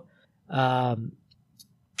Buffalo.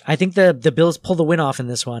 I think the Bills pull the win off in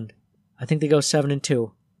this one. I think they go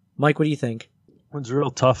 7-2. Mike, what do you think? One's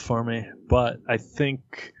real tough for me, but I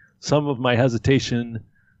think some of my hesitation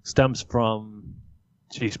stems from,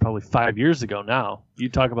 probably 5 years ago now. You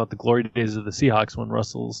talk about the glory days of the Seahawks when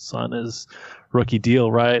Russell's on his rookie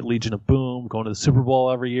deal, right? Legion of Boom, going to the Super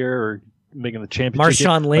Bowl every year or making the championship.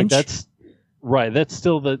 Marshawn Lynch. That's right. That's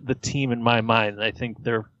still the team in my mind. And I think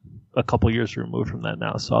they're a couple years removed from that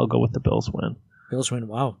now. So I'll go with the Bills win. Bills win.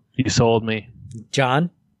 Wow. You sold me. John?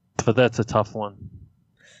 But that's a tough one.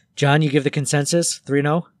 John, you give the consensus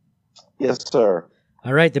 3-0? Yes, sir.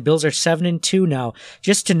 All right, the Bills are 7-2 now.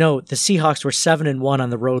 Just to note, the Seahawks were 7-1 on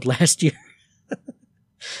the road last year.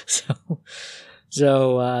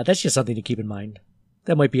 So that's just something to keep in mind.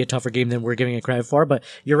 That might be a tougher game than we're giving it credit for, but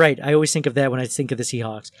you're right. I always think of that when I think of the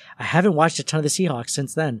Seahawks. I haven't watched a ton of the Seahawks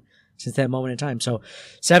since then, since that moment in time. So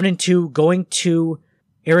 7-2, going to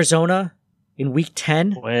Arizona in week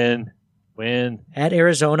 10. Win. At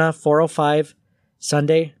Arizona, 4:05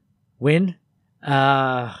 Sunday. Win.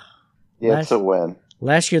 It's a win.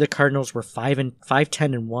 Last year the Cardinals were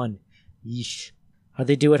 5-10-1. Yeesh. How'd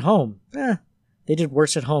they do at home? They did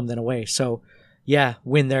worse at home than away. So yeah,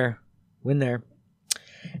 win there.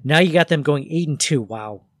 Now you got them going 8-2.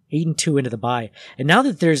 Wow. 8-2 into the bye. And now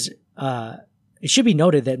that there's it should be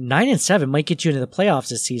noted that 9-7 might get you into the playoffs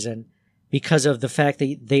this season because of the fact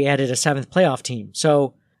that they added a 7th playoff team.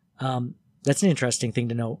 So that's an interesting thing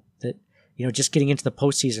to note, that just getting into the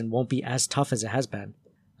postseason won't be as tough as it has been.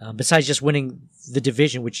 Besides just winning the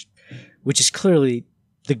division, which is clearly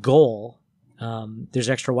the goal, there's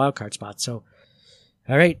extra wildcard spots. So,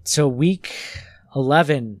 all right. So week 12,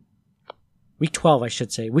 I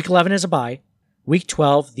should say. Week 11 is a bye. Week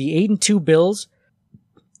 12, the 8-2 Bills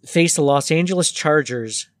face the Los Angeles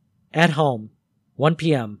Chargers at home, 1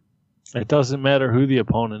 p.m. It doesn't matter who the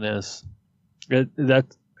opponent is. That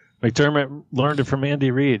McDermott learned it from Andy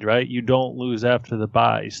Reid, right? You don't lose after the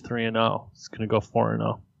bye. He's 3-0. He's going to go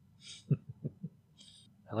 4-0.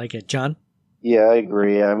 I like it. John? Yeah, I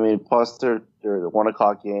agree. I mean, plus they're the 1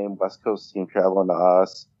 o'clock game, West Coast team traveling to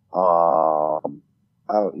us. No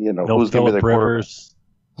who's going to be the Rivers.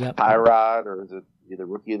 Yep. Tyrod, or is it either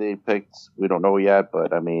rookie they picked? We don't know yet,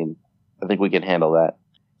 but I mean, I think we can handle that.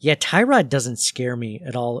 Yeah, Tyrod doesn't scare me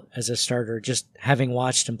at all as a starter, just having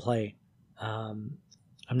watched him play. I'm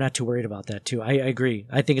not too worried about that, too. I agree.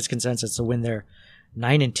 I think it's consensus to win there.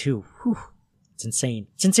 9-2. Whew. It's insane.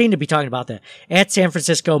 It's insane to be talking about that. At San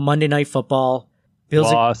Francisco, Monday Night Football.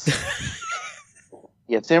 Bills loss.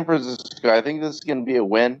 Yeah, San Francisco, I think this is going to be a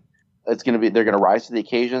win. They're going to rise to the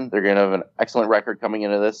occasion. They're going to have an excellent record coming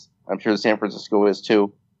into this. I'm sure San Francisco is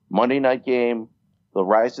too. Monday night game, they'll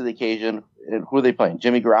rise to the occasion. And who are they playing?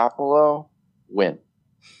 Jimmy Garoppolo? Win.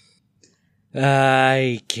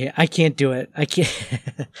 I can't do it. I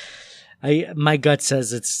can't. My gut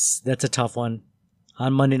says that's a tough one.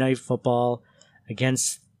 On Monday Night Football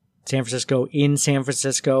against San Francisco in San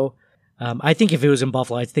Francisco. I think if it was in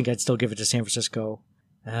Buffalo, I think I'd still give it to San Francisco.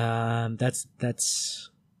 That's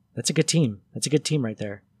a good team. That's a good team right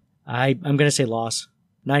there. I'm going to say loss.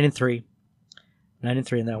 9-3.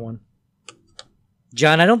 9-3 in that one.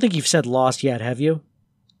 John, I don't think you've said loss yet, have you?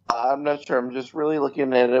 I'm not sure. I'm just really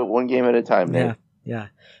looking at it one game at a time, Nate. Yeah.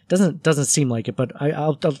 Doesn't seem like it, but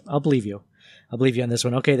I'll believe you. I'll believe you on this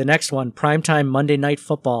one. Okay, the next one, primetime Monday Night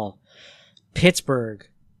Football. Pittsburgh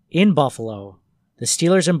in Buffalo. The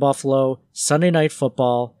Steelers in Buffalo. Sunday Night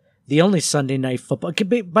Football. The only Sunday Night Football.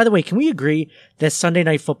 By the way, can we agree that Sunday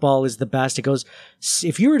Night Football is the best? It goes,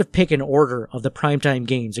 if you were to pick an order of the primetime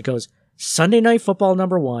games, it goes Sunday Night Football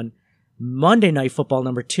number 1, Monday Night Football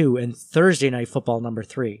number 2, and Thursday Night Football number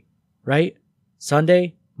 3. Right?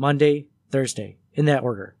 Sunday, Monday, Thursday. In that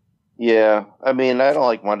order. Yeah. I mean, I don't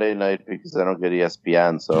like Monday night because I don't get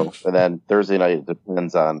ESPN. So, and then Thursday night, it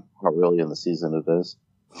depends on how early in the season it is.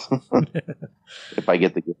 If I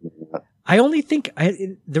get the game. I only think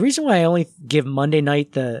the reason why I only give Monday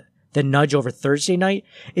night the nudge over Thursday night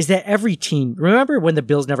is that every team, remember when the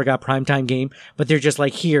Bills never got primetime game, but they're just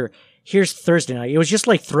like, here's Thursday night. It was just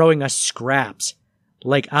like throwing us scraps,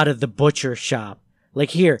 like out of the butcher shop.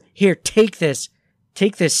 Like here, take this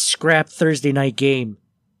scrap Thursday night game,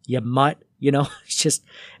 you mutt, it's just,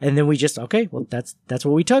 and then we just, okay, well, that's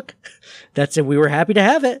what we took. That's it. We were happy to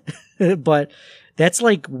have it, but that's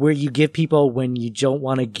like where you give people when you don't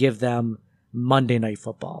want to give them Monday Night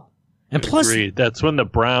Football. And plus, agreed. That's when the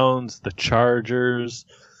Browns, the Chargers,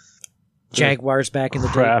 Jaguars back in the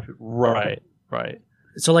crap. day. Right.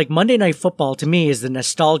 So like Monday Night Football to me is the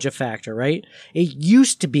nostalgia factor, right? It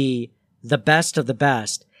used to be the best of the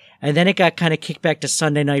best. And then it got kind of kicked back to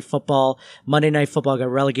Sunday Night Football. Monday Night Football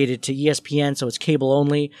got relegated to ESPN, so it's cable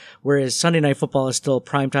only. Whereas Sunday Night Football is still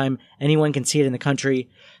primetime. Anyone can see it in the country.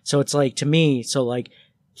 So it's like, to me, so like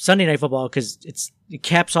Sunday Night Football, because it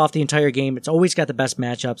caps off the entire game. It's always got the best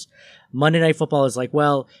matchups. Monday Night Football is like,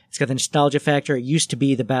 well, it's got the nostalgia factor. It used to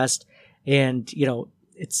be the best. And, you know,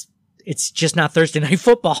 it's just not Thursday Night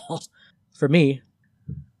Football for me.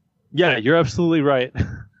 Yeah, you're absolutely right.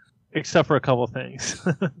 Except for a couple things.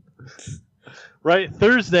 Right?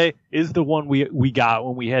 Thursday is the one we got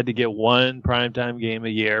when we had to get one primetime game a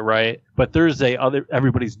year, right? But Thursday,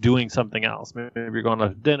 everybody's doing something else. Maybe you're going to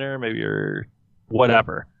dinner, maybe you're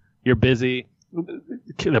whatever. You're busy.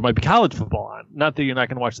 There might be college football on. Not that you're not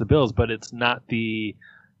going to watch the Bills, but it's not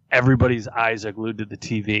everybody's eyes are glued to the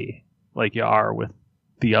TV like you are with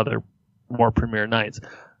the other more premier nights.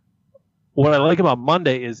 What I like about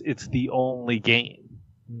Monday is it's the only game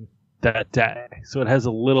that day. So it has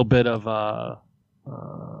a little bit of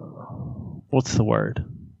what's the word?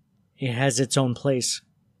 It has its own place.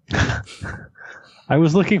 I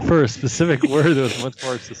was looking for a specific word that was much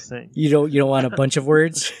more succinct. You don't want a bunch of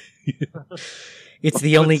words? It's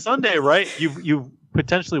the only Sunday, right? You've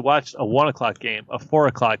potentially watched a 1:00 game, a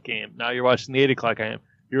 4:00 game. Now you're watching the 8:00 game.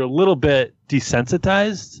 You're a little bit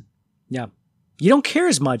desensitized. Yeah. You don't care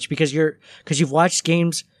as much because you've watched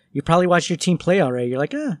games. You probably watched your team play already. You're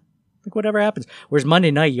like, like whatever happens. Whereas Monday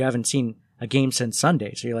night, you haven't seen a game since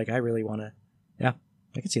Sunday. So you're like, I really want to. Yeah,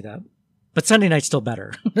 I can see that. But Sunday night's still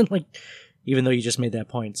better. Like, even though you just made that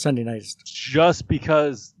point, Sunday night is just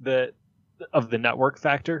because of the network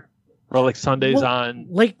factor. Or like Sunday's on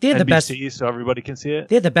like they're the best, so everybody can see it.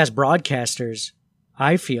 They're the best broadcasters,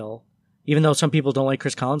 I feel. Even though some people don't like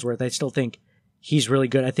Chris Collinsworth, I still think he's really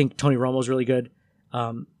good. I think Tony Romo's really good.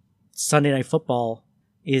 Sunday Night Football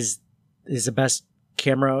is the best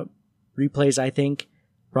camera replays, I think.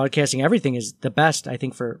 Broadcasting, everything is the best, I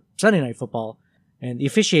think, for Sunday Night Football. And the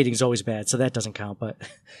officiating is always bad, so that doesn't count. But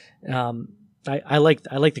I like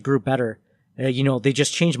the group better. They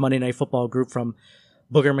just changed Monday Night Football group from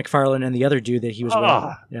Booger McFarlane and the other dude that he was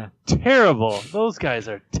with. Yeah, terrible. Those guys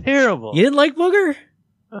are terrible. You didn't like Booger?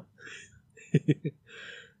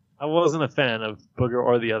 I wasn't a fan of Booger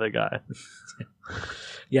or the other guy.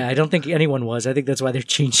 Yeah, I don't think anyone was. I think that's why they're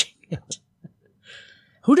changing it.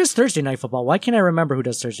 Who does Thursday Night Football? Why can't I remember who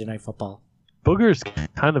does Thursday Night Football? Booger's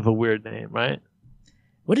kind of a weird name, right?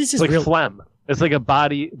 What is his like real... phlegm. It's like a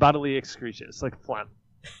bodily excretion. It's like phlegm.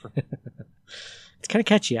 It's kind of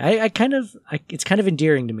catchy. It's kind of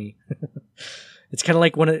endearing to me. It's kind of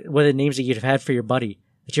like one of the names that you'd have had for your buddy.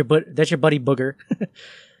 That's your buddy Booger.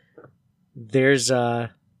 There's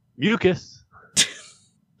Mucus.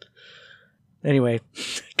 Anyway,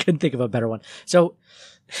 couldn't think of a better one. So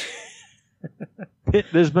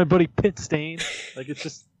there's my buddy Pit Stain. Like it's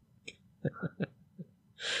just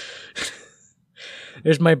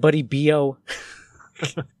there's my buddy Bo.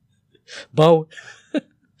 Bo.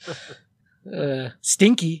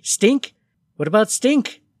 Stinky. Stink. What about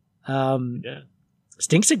Stink? Yeah.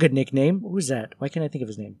 Stink's a good nickname. Who's that? Why can't I think of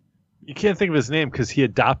his name? You can't think of his name because he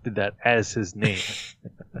adopted that as his name.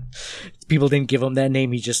 People didn't give him that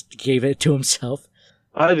name. He just gave it to himself.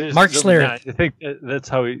 Mark Schlereth. I think that's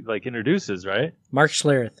how he introduces, right? Mark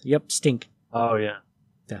Schlereth. Yep, Stink. Oh, yeah.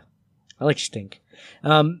 Yeah. I like Stink.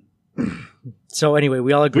 So anyway,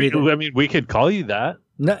 we all agree we could call you that.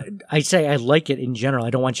 No, I say I like it in general. I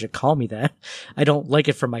don't want you to call me that. I don't like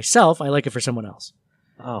it for myself. I like it for someone else.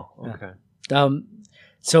 Oh, okay.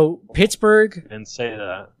 So Pittsburgh. Didn't say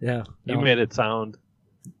that. Yeah. You made it sound.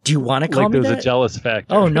 Do you want to call me that? Like that? there's a jealous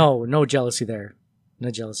factor. Oh, no jealousy there.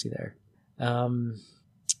 No jealousy there.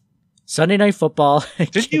 Sunday Night Football.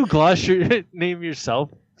 Didn't you gloss your name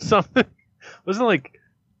yourself? Something? Wasn't it like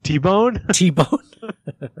T-Bone? T-Bone?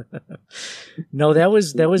 No, that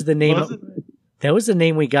was the name. That was the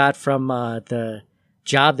name we got from the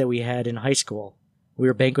job that we had in high school. We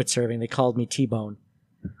were banquet serving. They called me T-Bone.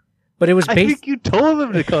 But it was I think you told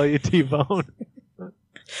them to call you T-Bone.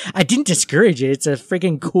 I didn't discourage it. It's a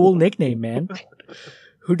freaking cool nickname, man.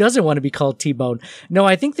 Who doesn't want to be called T-Bone? No,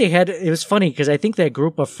 I think it was funny because I think that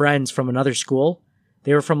group of friends from another school,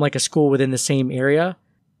 they were from like a school within the same area.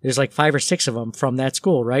 There's like 5 or 6 of them from that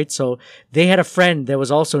school, right? So they had a friend that was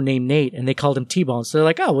also named Nate and they called him T-Bone. So they're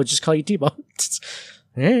like, oh, we'll just call you T-Bone. It's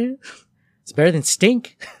better than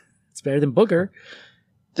Stink. It's better than Booger.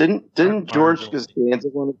 Didn't George Costanza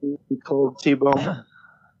want to be called T-Bone?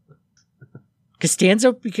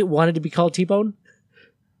 Costanza wanted to be called T-Bone?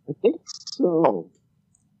 I think so.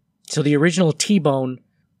 So the original T-Bone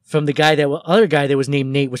from the other guy that was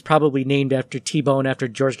named Nate was probably named after T-Bone after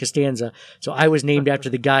George Costanza. So I was named after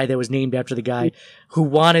the guy that was named after the guy who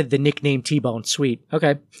wanted the nickname T-Bone. Sweet.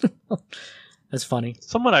 Okay. That's funny.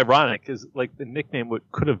 Somewhat ironic is like the nickname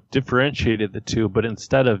could have differentiated the two, but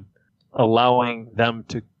instead of allowing them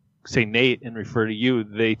to say Nate and refer to you,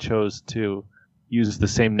 they chose to use the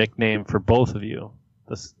same nickname for both of you.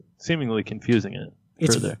 That's seemingly confusing it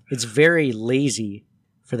further. It's very lazy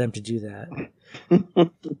for them to do that.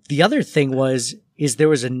 The other thing is there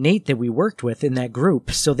was a Nate that we worked with in that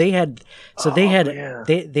group. So they had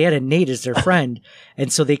a Nate as their friend,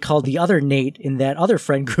 and so they called the other Nate in that other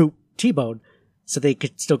friend group T-Bone, so they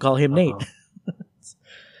could still call him Nate.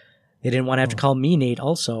 They didn't want to have to call me Nate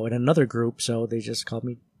also in another group, so they just called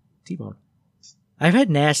me T-Bone. I've had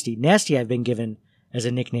Nasty. Nasty I've been given as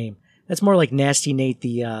a nickname. That's more like Nasty Nate,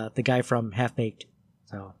 the guy from Half Baked.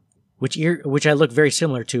 So, which I look very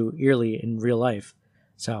similar to eerily in real life.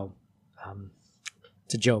 So,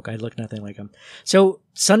 it's a joke. I look nothing like him. So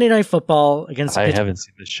Sunday Night Football against. I haven't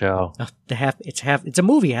seen the show. It's a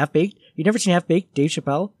movie. Half Baked. You never seen Half Baked? Dave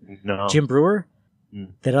Chappelle. No. Jim Brewer.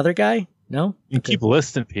 That other guy. No. You keep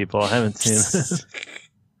listing people. I haven't seen it.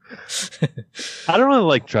 I don't really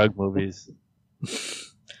like drug movies.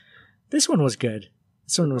 This one was good.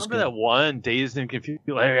 Remember that one, Dazed and Confused?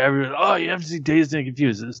 Like, everyone, you have to see Dazed and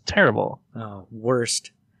Confused. It's terrible. Oh,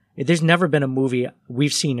 worst. There's never been a movie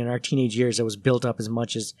we've seen in our teenage years that was built up as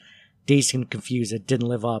much as Dazed and Confused. It didn't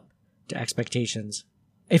live up to expectations.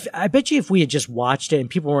 I bet you if we had just watched it and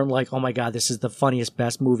people weren't like, oh my God, this is the funniest,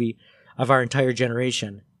 best movie of our entire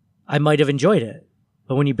generation, I might have enjoyed it.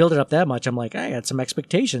 But when you build it up that much, I'm like, I had some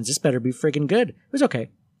expectations. This better be friggin' good. It was okay.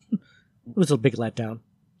 It was a big letdown.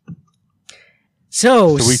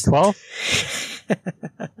 So week 12?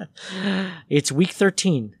 It's week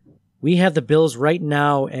 13. We have the Bills right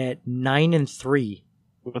now at 9-3.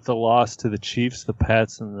 With a loss to the Chiefs, the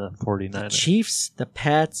Pats, and the 49ers. The Chiefs, the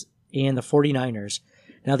Pats, and the 49ers.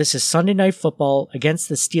 Now, this is Sunday Night Football against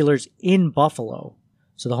the Steelers in Buffalo.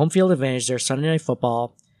 So the home field advantage there, Sunday Night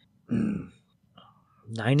Football.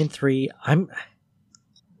 9-3.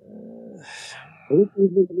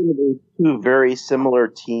 Two very similar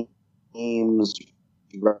teams.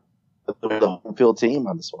 The home field team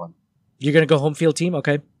on this one. You're going to go home field team?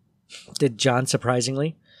 Okay. Did John,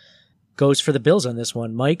 surprisingly, goes for the Bills on this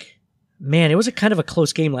one. Mike? Man, it was a kind of a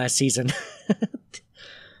close game last season.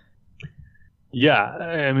 Yeah,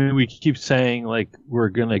 I mean, we keep saying, like, we're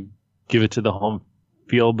going to give it to the home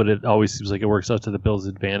field, but it always seems like it works out to the Bills'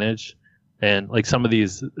 advantage. And, like, some of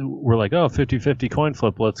these, we're like, 50-50 coin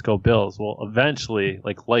flip, let's go Bills. Well, eventually,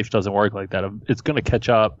 like, life doesn't work like that. It's going to catch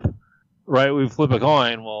up, right? We flip a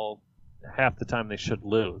coin, well, half the time they should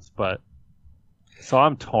lose. But so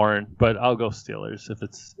I'm torn, but I'll go Steelers if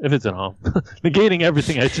it's at home. Negating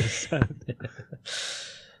everything I just said.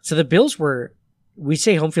 So the Bills were, we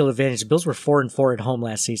say home field advantage, the Bills were 4-4 at home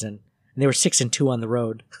last season, and they were 6-2 on the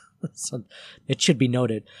road. So it should be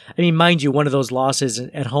noted. I mean, mind you, one of those losses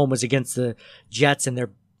at home was against the Jets, and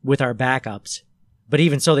they're with our backups. But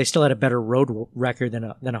even so, they still had a better road record than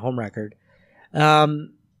a home record.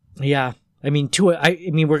 Yeah, I mean,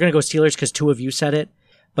 we're gonna go Steelers because two of you said it,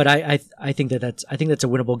 but I think that's a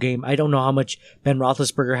winnable game. I don't know how much Ben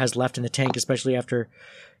Roethlisberger has left in the tank, especially after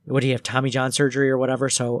what do you have, Tommy John surgery or whatever.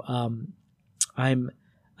 So I'm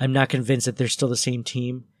not convinced that they're still the same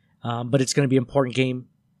team. But it's going to be an important game.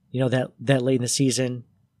 You know, that late in the season,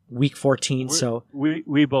 week 14. So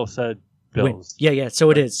we both said Bills. Yeah. So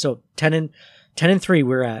it is. So 10-3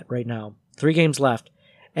 we're at right now. 3 games left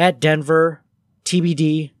at Denver,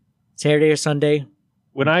 TBD, Saturday or Sunday.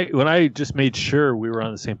 When I just made sure we were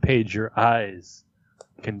on the same page, your eyes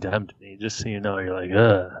condemned me. Just so you know, you're like,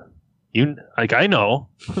 I know.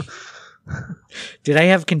 Did I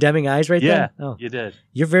have condemning eyes right there? Yeah, oh. You did.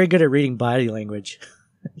 You're very good at reading body language.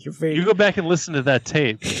 You go back and listen to that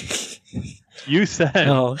tape. You said,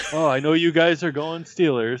 I know you guys are going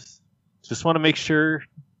Steelers. Just want to make sure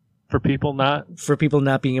for people not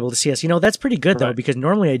being able to see us. You know, that's pretty good, though, because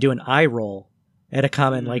normally I do an eye roll at a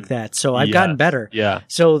comment like that. So I've gotten better. Yeah.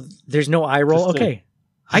 So there's no eye roll. Okay.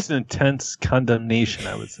 Just intense condemnation,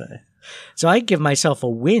 I would say. So I give myself a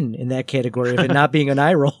win in that category of it not being an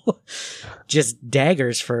eye roll. Just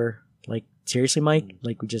daggers for, like, seriously, Mike?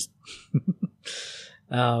 Like, we just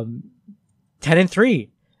 10-3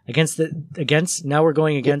 now we're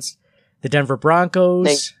going against the Denver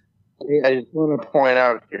Broncos. I just want to point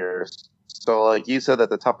out here, so like you said that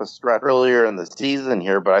the toughest stretch earlier in the season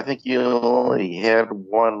here, but I think you only had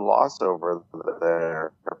one loss over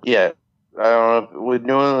there. Yeah, I don't know. With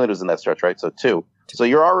New England was in that stretch, right? So 2. So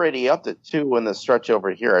you're already up to 2 in the stretch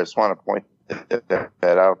over here. I just want to point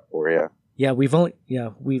that out for you. Yeah,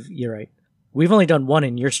 you're right. We've only done 1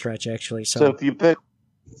 in your stretch, actually. So if you pick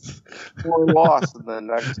 4 loss in the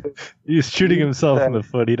next, he's shooting himself in the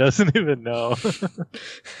foot. He doesn't even know.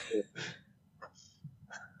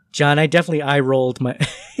 John, I definitely eye rolled my.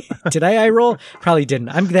 Did I eye roll? Probably didn't.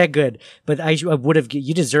 I'm that good, but I would have.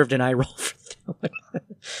 You deserved an eye roll for that one.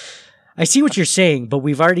 I see what you're saying, but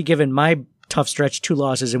we've already given my tough stretch 2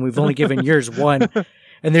 losses, and we've only given yours 1.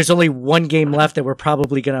 And there's only 1 game left that we're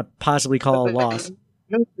probably going to possibly call a loss.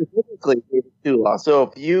 You specifically gave 2 losses. So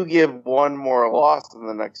if you give 1 more loss in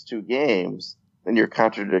the next 2 games, then you're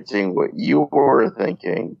contradicting what you were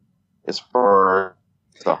thinking as far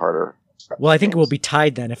as the harder. Well, I think we'll be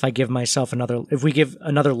tied then if we give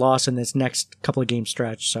another loss in this next couple of game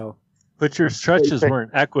stretch. So, but your stretches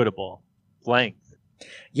weren't equitable length.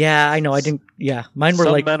 Yeah, I know. I didn't. Yeah, mine were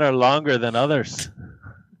Some men are longer than others.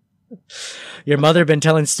 Your mother been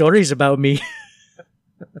telling stories about me.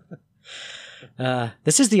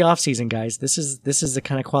 This is the off season, guys. This is the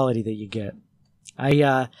kind of quality that you get. I'm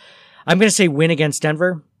going to say win against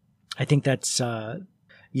Denver. I think that's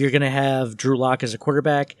you're going to have Drew Lock as a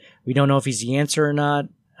quarterback. We don't know if he's the answer or not.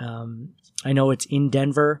 I know it's in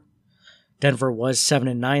Denver. Denver was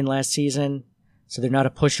 7-9 last season, so they're not a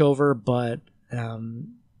pushover. But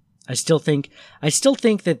I still think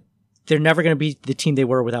that they're never going to be the team they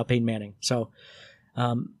were without Peyton Manning. So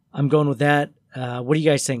I'm going with that. What do you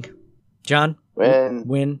guys think, John?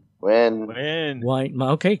 Win. Why?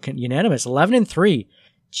 Okay, unanimous. 11-3.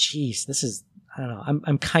 Jeez, this is. I don't know.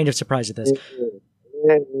 I'm kind of surprised at this.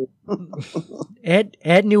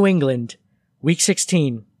 At New England, Week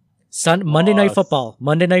 16, Monday Night Football.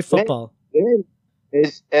 Monday Night Football.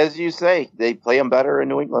 As you say, they play them better in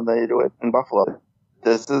New England than they do it in Buffalo.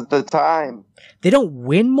 This is the time. They don't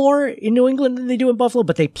win more in New England than they do in Buffalo,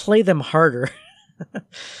 but they play them harder.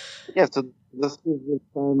 Yeah, so this is the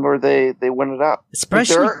time where they win it out.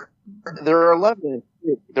 Especially they're 11.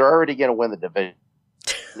 They're already going to win the division.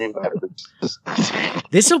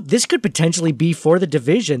 This could potentially be for the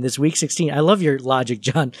division this week 16. I love your logic,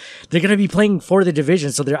 John. They're going to be playing for the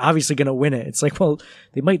division, so they're obviously going to win it. It's like, well,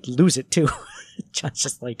 they might lose it too. John's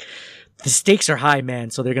just like, the stakes are high, man,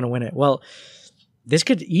 so they're going to win it. Well, this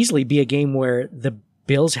could easily be a game where the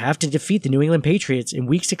Bills have to defeat the New England Patriots in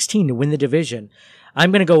week 16 to win the division.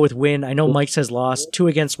 I'm going to go with win. I know Mike says loss,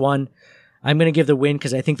 2-1. I'm going to give the win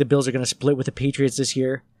because I think the Bills are going to split with the Patriots this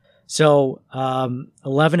year. So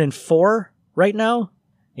 11-4 right now,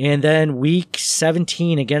 and then week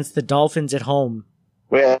 17 against the Dolphins at home.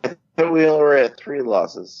 Wait, I thought we were at 3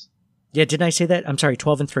 losses. Yeah, didn't I say that? I'm sorry,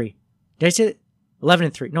 12-3. Did I say that?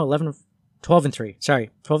 11-3? No, 12-3.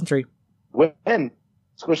 Sorry, 12-3. Win.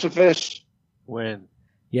 Squish the fish. Win.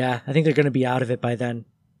 Yeah, I think they're going to be out of it by then.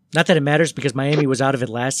 Not that it matters because Miami was out of it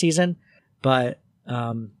last season, but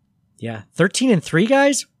yeah, 13-3,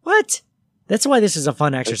 guys. What? That's why this is a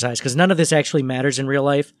fun exercise, because none of this actually matters in real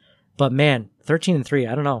life. But man, 13-3,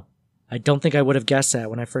 I don't know. I don't think I would have guessed that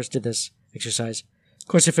when I first did this exercise. Of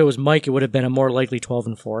course, if it was Mike, it would have been a more likely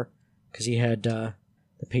 12-4, because he had the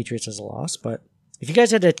Patriots as a loss. But if you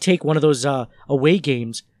guys had to take one of those away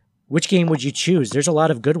games, which game would you choose? There's a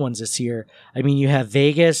lot of good ones this year. I mean, you have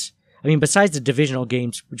Vegas. I mean, besides the divisional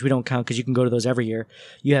games, which we don't count because you can go to those every year,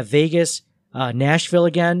 you have Vegas, Nashville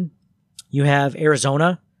again. You have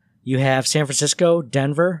Arizona. You have San Francisco,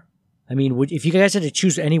 Denver. I mean, if you guys had to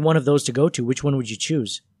choose any one of those to go to, which one would you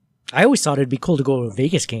choose? I always thought it'd be cool to go to a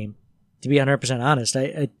Vegas game, to be 100% honest.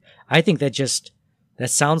 I think that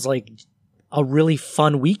sounds like a really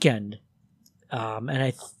fun weekend.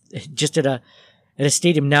 And just at a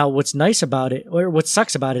stadium. Now, what's nice about it, or what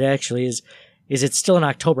sucks about it actually, is it's still in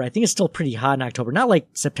October. I think it's still pretty hot in October. Not like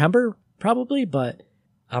September, probably, but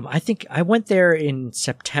I think I went there in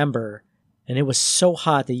September, and it was so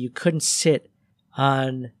hot that you couldn't sit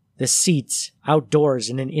on the seats outdoors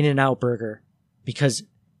in an In-N-Out burger because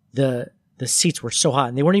the seats were so hot,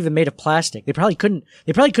 and they weren't even made of plastic. They probably couldn't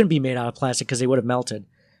be made out of plastic because they would have melted.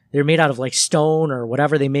 They're made out of like stone or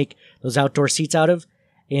whatever they make those outdoor seats out of.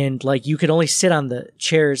 And like you could only sit on the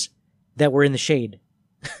chairs that were in the shade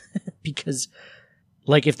because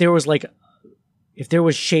like if there was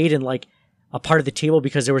shade in like a part of the table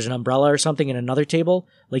because there was an umbrella or something in another table,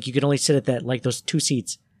 like you could only sit at that, like those 2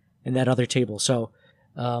 seats in that other table. So,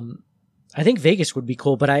 I think Vegas would be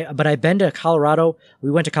cool, but I've been to Colorado.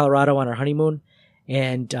 We went to Colorado on our honeymoon,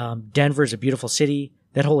 and, Denver's a beautiful city.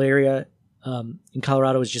 That whole area, in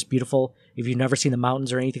Colorado is just beautiful. If you've never seen the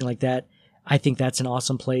mountains or anything like that, I think that's an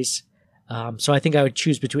awesome place. So I think I would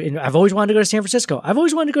choose between. I've always wanted to go to San Francisco. I've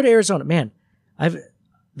always wanted to go to Arizona. Man,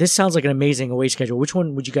 this sounds like an amazing away schedule. Which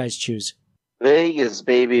one would you guys choose? Vegas,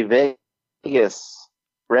 baby, Vegas.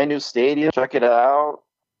 Brand new stadium. Check it out.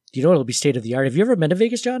 You know it'll be state of the art. Have you ever been to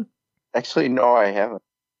Vegas, John? Actually, no, I haven't.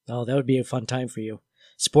 Oh, that would be a fun time for you.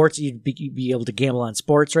 Sports, you'd be able to gamble on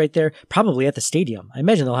sports right there. Probably at the stadium. I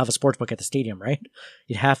imagine they'll have a sports book at the stadium, right?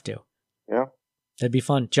 You'd have to. Yeah. That'd be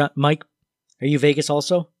fun. John, Mike, are you Vegas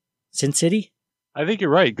also? Sin City? I think you're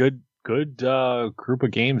right. Good group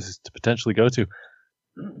of games to potentially go to.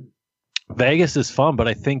 Vegas is fun, but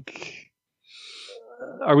I think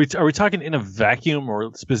are we talking in a vacuum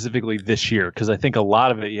or specifically this year? Because I think a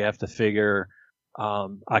lot of it you have to figure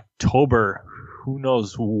October. Who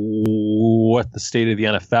knows what the state of the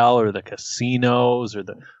NFL or the casinos or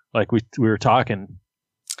we were talking.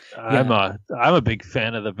 Yeah. I'm a big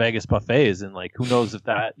fan of the Vegas buffets, and who knows if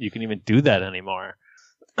that you can even do that anymore.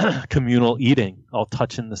 Communal eating, all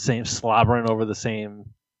touching the same, slobbering over the same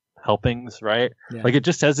helpings, right? Yeah. It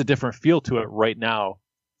just has a different feel to it right now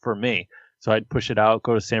for me. So I'd push it out,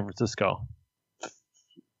 go to San Francisco.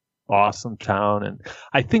 Awesome town. And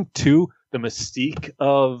I think too, the mystique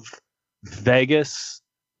of Vegas,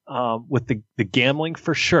 with the gambling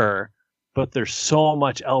for sure, but there's so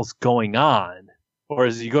much else going on.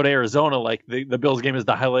 Whereas you go to Arizona, the Bills game is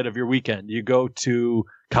the highlight of your weekend. You go to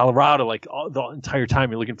Colorado, the entire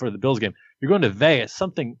time you're looking for the Bills game. You're going to Vegas,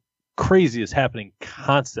 something crazy is happening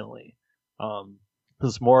constantly.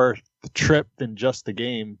 It's more the trip than just the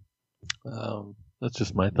game. That's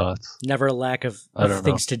just my thoughts. Never a lack of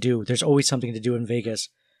things to do. There's always something to do in Vegas.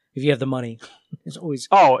 If you have the money, there's always.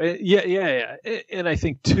 Oh, yeah. And I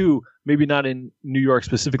think too, maybe not in New York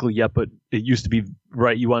specifically yet, but it used to be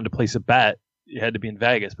right. You wanted to place a bet. You had to be in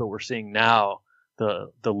Vegas, but we're seeing now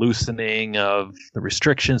the loosening of the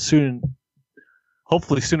restrictions soon.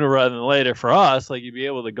 Hopefully sooner rather than later for us, you'd be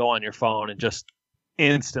able to go on your phone and just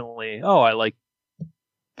instantly, I like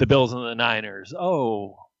the Bills and the Niners.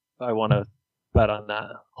 Oh, I want to bet on that.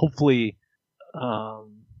 Hopefully,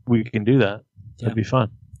 we can do that. That'd be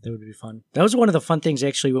fun. That would be fun. That was one of the fun things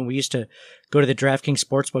actually when we used to go to the DraftKings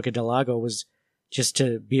Sportsbook at Del Lago was just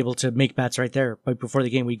to be able to make bets right there right before the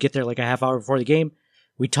game. We'd get there a half hour before the game.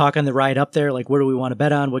 We'd talk on the ride up there, what do we want to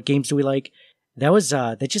bet on? What games do we like? That was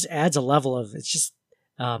that just adds a level of it's just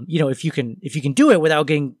if you can do it without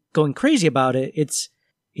going crazy about it, it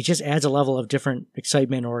just adds a level of different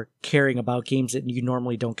excitement or caring about games that you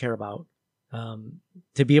normally don't care about.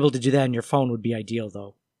 To be able to do that on your phone would be ideal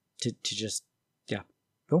though. To just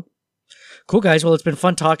Cool guys. Well, it's been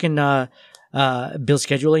fun talking Bill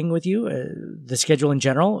scheduling with you, the schedule in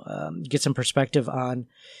general, get some perspective on,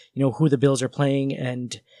 who the Bills are playing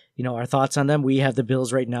and, our thoughts on them. We have the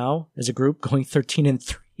Bills right now as a group going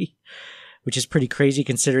 13-3, which is pretty crazy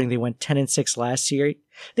considering they went 10-6 last year.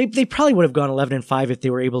 They probably would have gone 11-5 if they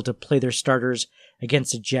were able to play their starters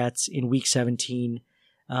against the Jets in week 17.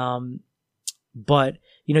 But,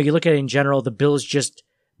 you look at it in general, the Bills just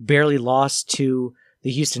barely lost to the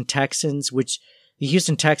Houston Texans, which the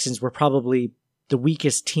Houston Texans were probably the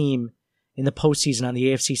weakest team in the postseason on the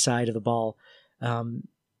AFC side of the ball. I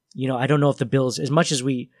don't know if the Bills, as much as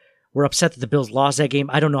we were upset that the Bills lost that game,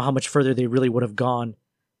 I don't know how much further they really would have gone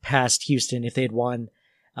past Houston if they had won.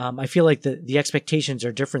 I feel like the expectations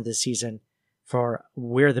are different this season for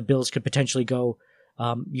where the Bills could potentially go.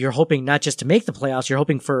 You're hoping not just to make the playoffs, you're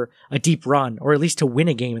hoping for a deep run or at least to win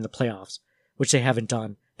a game in the playoffs, which they haven't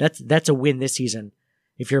done. That's a win this season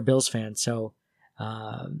if you're a Bills fan. So,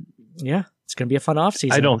 it's going to be a fun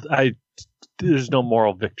offseason. There's no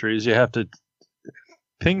moral victories. You have to,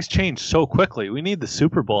 things change so quickly. We need the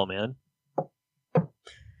Super Bowl, man.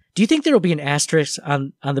 Do you think there will be an asterisk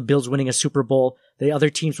on the Bills winning a Super Bowl? The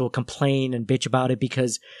other teams will complain and bitch about it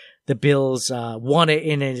because the Bills won it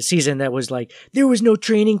in a season that was there was no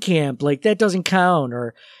training camp, that doesn't count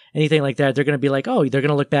or anything like that. They're going to be they're going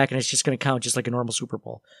to look back and it's just going to count just like a normal Super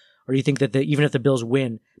Bowl. Or do you think that even if the Bills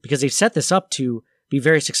win, because they've set this up to be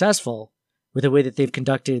very successful with the way that they've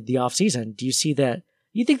conducted the offseason, do you see that?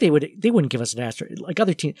 You think they wouldn't give us an asterisk like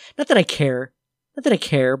other teams? Not that I care,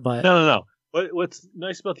 but no. What's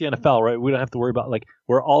nice about the NFL, right? We don't have to worry about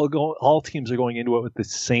we're all teams are going into it with the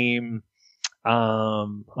same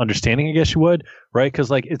understanding, I guess you would, right?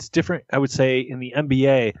 Because it's different. I would say in the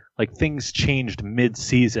NBA, things changed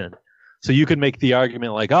mid-season, so you could make the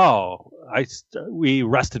argument we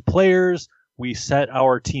rested players, we set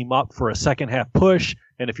our team up for a second half push,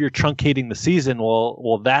 and if you're truncating the season,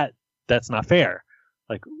 well, that's not fair.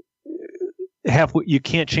 You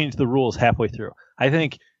can't change the rules halfway through. I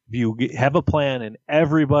think if you have a plan and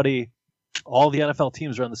everybody all the NFL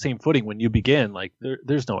teams are on the same footing when you begin. Like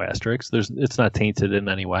there's no asterisks. It's not tainted in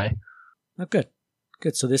any way. Oh, good.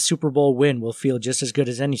 So this Super Bowl win will feel just as good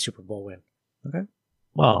as any Super Bowl win. Okay.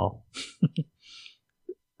 Well,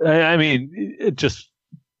 I mean, it just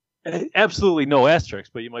absolutely no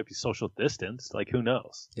asterisks, but you might be social distance. Like, who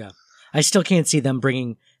knows? Yeah. I still can't see them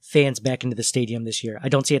bringing fans back into the stadium this year. I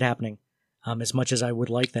don't see it happening as much as I would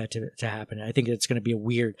like that to happen. I think it's going to be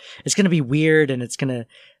weird and it's going to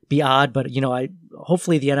be odd, but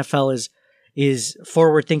hopefully the NFL is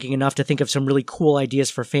forward thinking enough to think of some really cool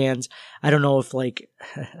ideas for fans. I don't know if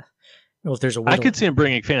if there's a way. I could see him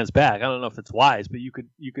bringing fans back. I don't know if it's wise, but you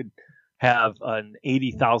could have an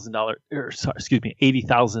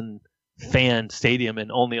 $80,000 fan stadium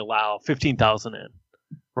and only allow 15,000 in.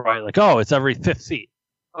 Right, like, oh, it's every fifth seat.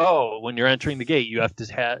 Oh, when you're entering the gate, you have to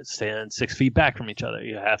stand 6 feet back from each other.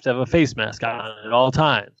 You have to have a face mask on at all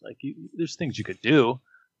times. Like, there's things you could do.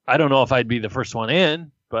 I don't know if I'd be the first one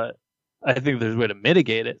in, but I think there's a way to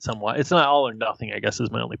mitigate it somewhat. It's not all or nothing, I guess,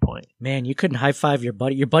 is my only point. Man, you couldn't high five your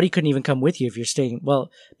buddy. Your buddy couldn't even come with you if you're staying. Well,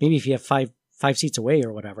 maybe if you have five seats away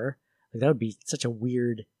or whatever. Like, that would be such a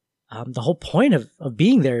weird. The whole point of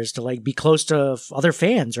being there is to be close to other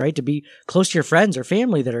fans, right? To be close to your friends or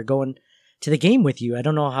family that are going to the game with you. I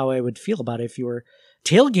don't know how I would feel about it if you were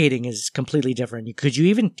tailgating is completely different. Could you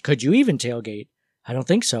even tailgate? I don't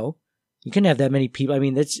think so. You couldn't have that many people. I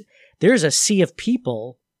mean, there's a sea of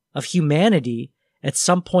people, of humanity at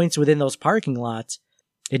some points within those parking lots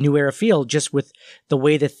at New Era Field, just with the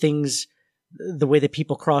way that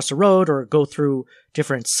people cross the road or go through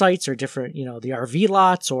different sites or different, the RV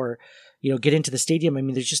lots or, get into the stadium. I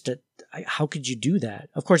mean, there's how could you do that?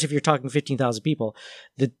 Of course, if you're talking 15,000 people,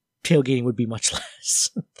 the tailgating would be much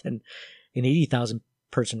less than an 80,000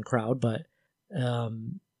 person crowd. But I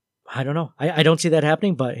don't know. I don't see that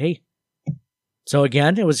happening, but hey. So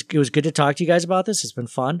again, it was good to talk to you guys about this. It's been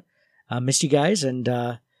fun. Missed you guys. And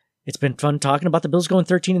it's been fun talking about the Bills going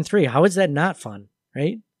 13-3. How is that not fun?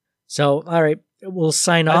 Right? So, all right, we'll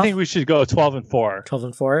sign off. I think we should go 12-4.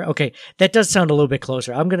 12-4. Okay, that does sound a little bit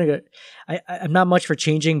closer. I'm gonna go. I'm not much for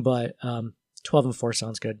changing, but 12-4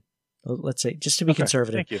 sounds good. Let's say just to be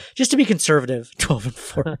conservative. Thank you. Just to be conservative,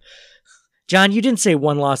 12-4. John, you didn't say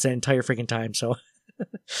one loss that entire freaking time, so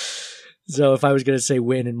so if I was gonna say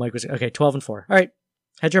win and Mike was okay, 12-4. All right,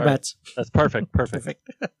 hedge your bets. That's perfect. Perfect.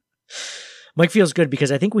 Mike feels good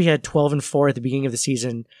because I think we had 12-4 at the beginning of the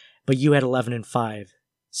season, but you had 11-5.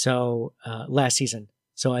 So last season,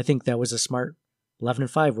 so I think that was a smart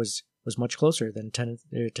 11-5 was much closer than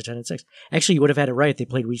 10-6. Actually, you would have had it right. They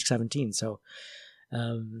played week 17, so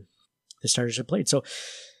the starters have played. So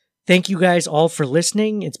thank you guys all for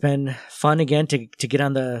listening. It's been fun again to get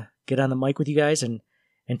on the mic with you guys and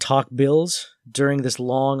talk Bills during this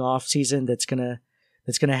long off season that's gonna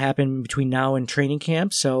happen between now and training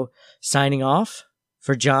camp. So signing off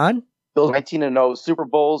for John. Bills 19-0 Super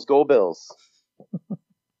Bowls. Go Bills.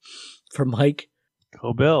 For Mike.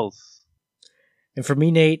 Go Bills. And for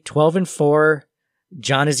me, Nate, 12-4.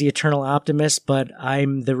 John is the eternal optimist, but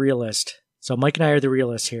I'm the realist. So Mike and I are the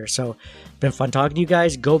realists here. So been fun talking to you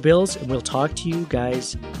guys. Go Bills, and we'll talk to you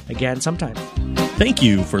guys again sometime. Thank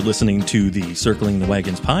you for listening to the Circling the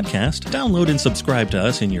Wagons podcast. Download and subscribe to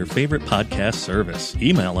us in your favorite podcast service.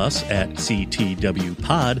 Email us at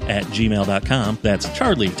ctwpod@gmail.com. That's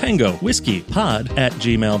Charlie Tango Whiskey Pod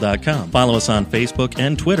 @gmail.com. Follow us on Facebook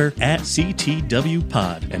and Twitter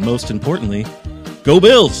 @CTWPod. And most importantly, go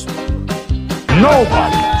Bills!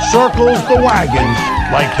 Nobody circles the wagons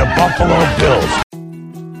like the Buffalo Bills.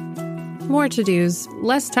 More to-dos,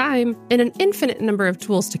 less time, and an infinite number of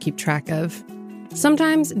tools to keep track of.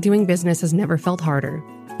 Sometimes doing business has never felt harder,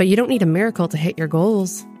 but you don't need a miracle to hit your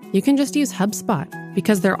goals. You can just use HubSpot,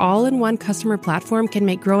 because their all-in-one customer platform can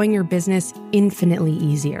make growing your business infinitely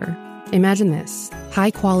easier. Imagine this: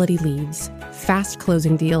 high-quality leads, fast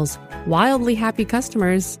closing deals, wildly happy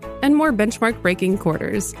customers, and more benchmark-breaking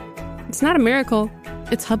quarters. It's not a miracle,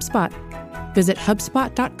 it's HubSpot. Visit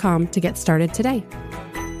HubSpot.com to get started today.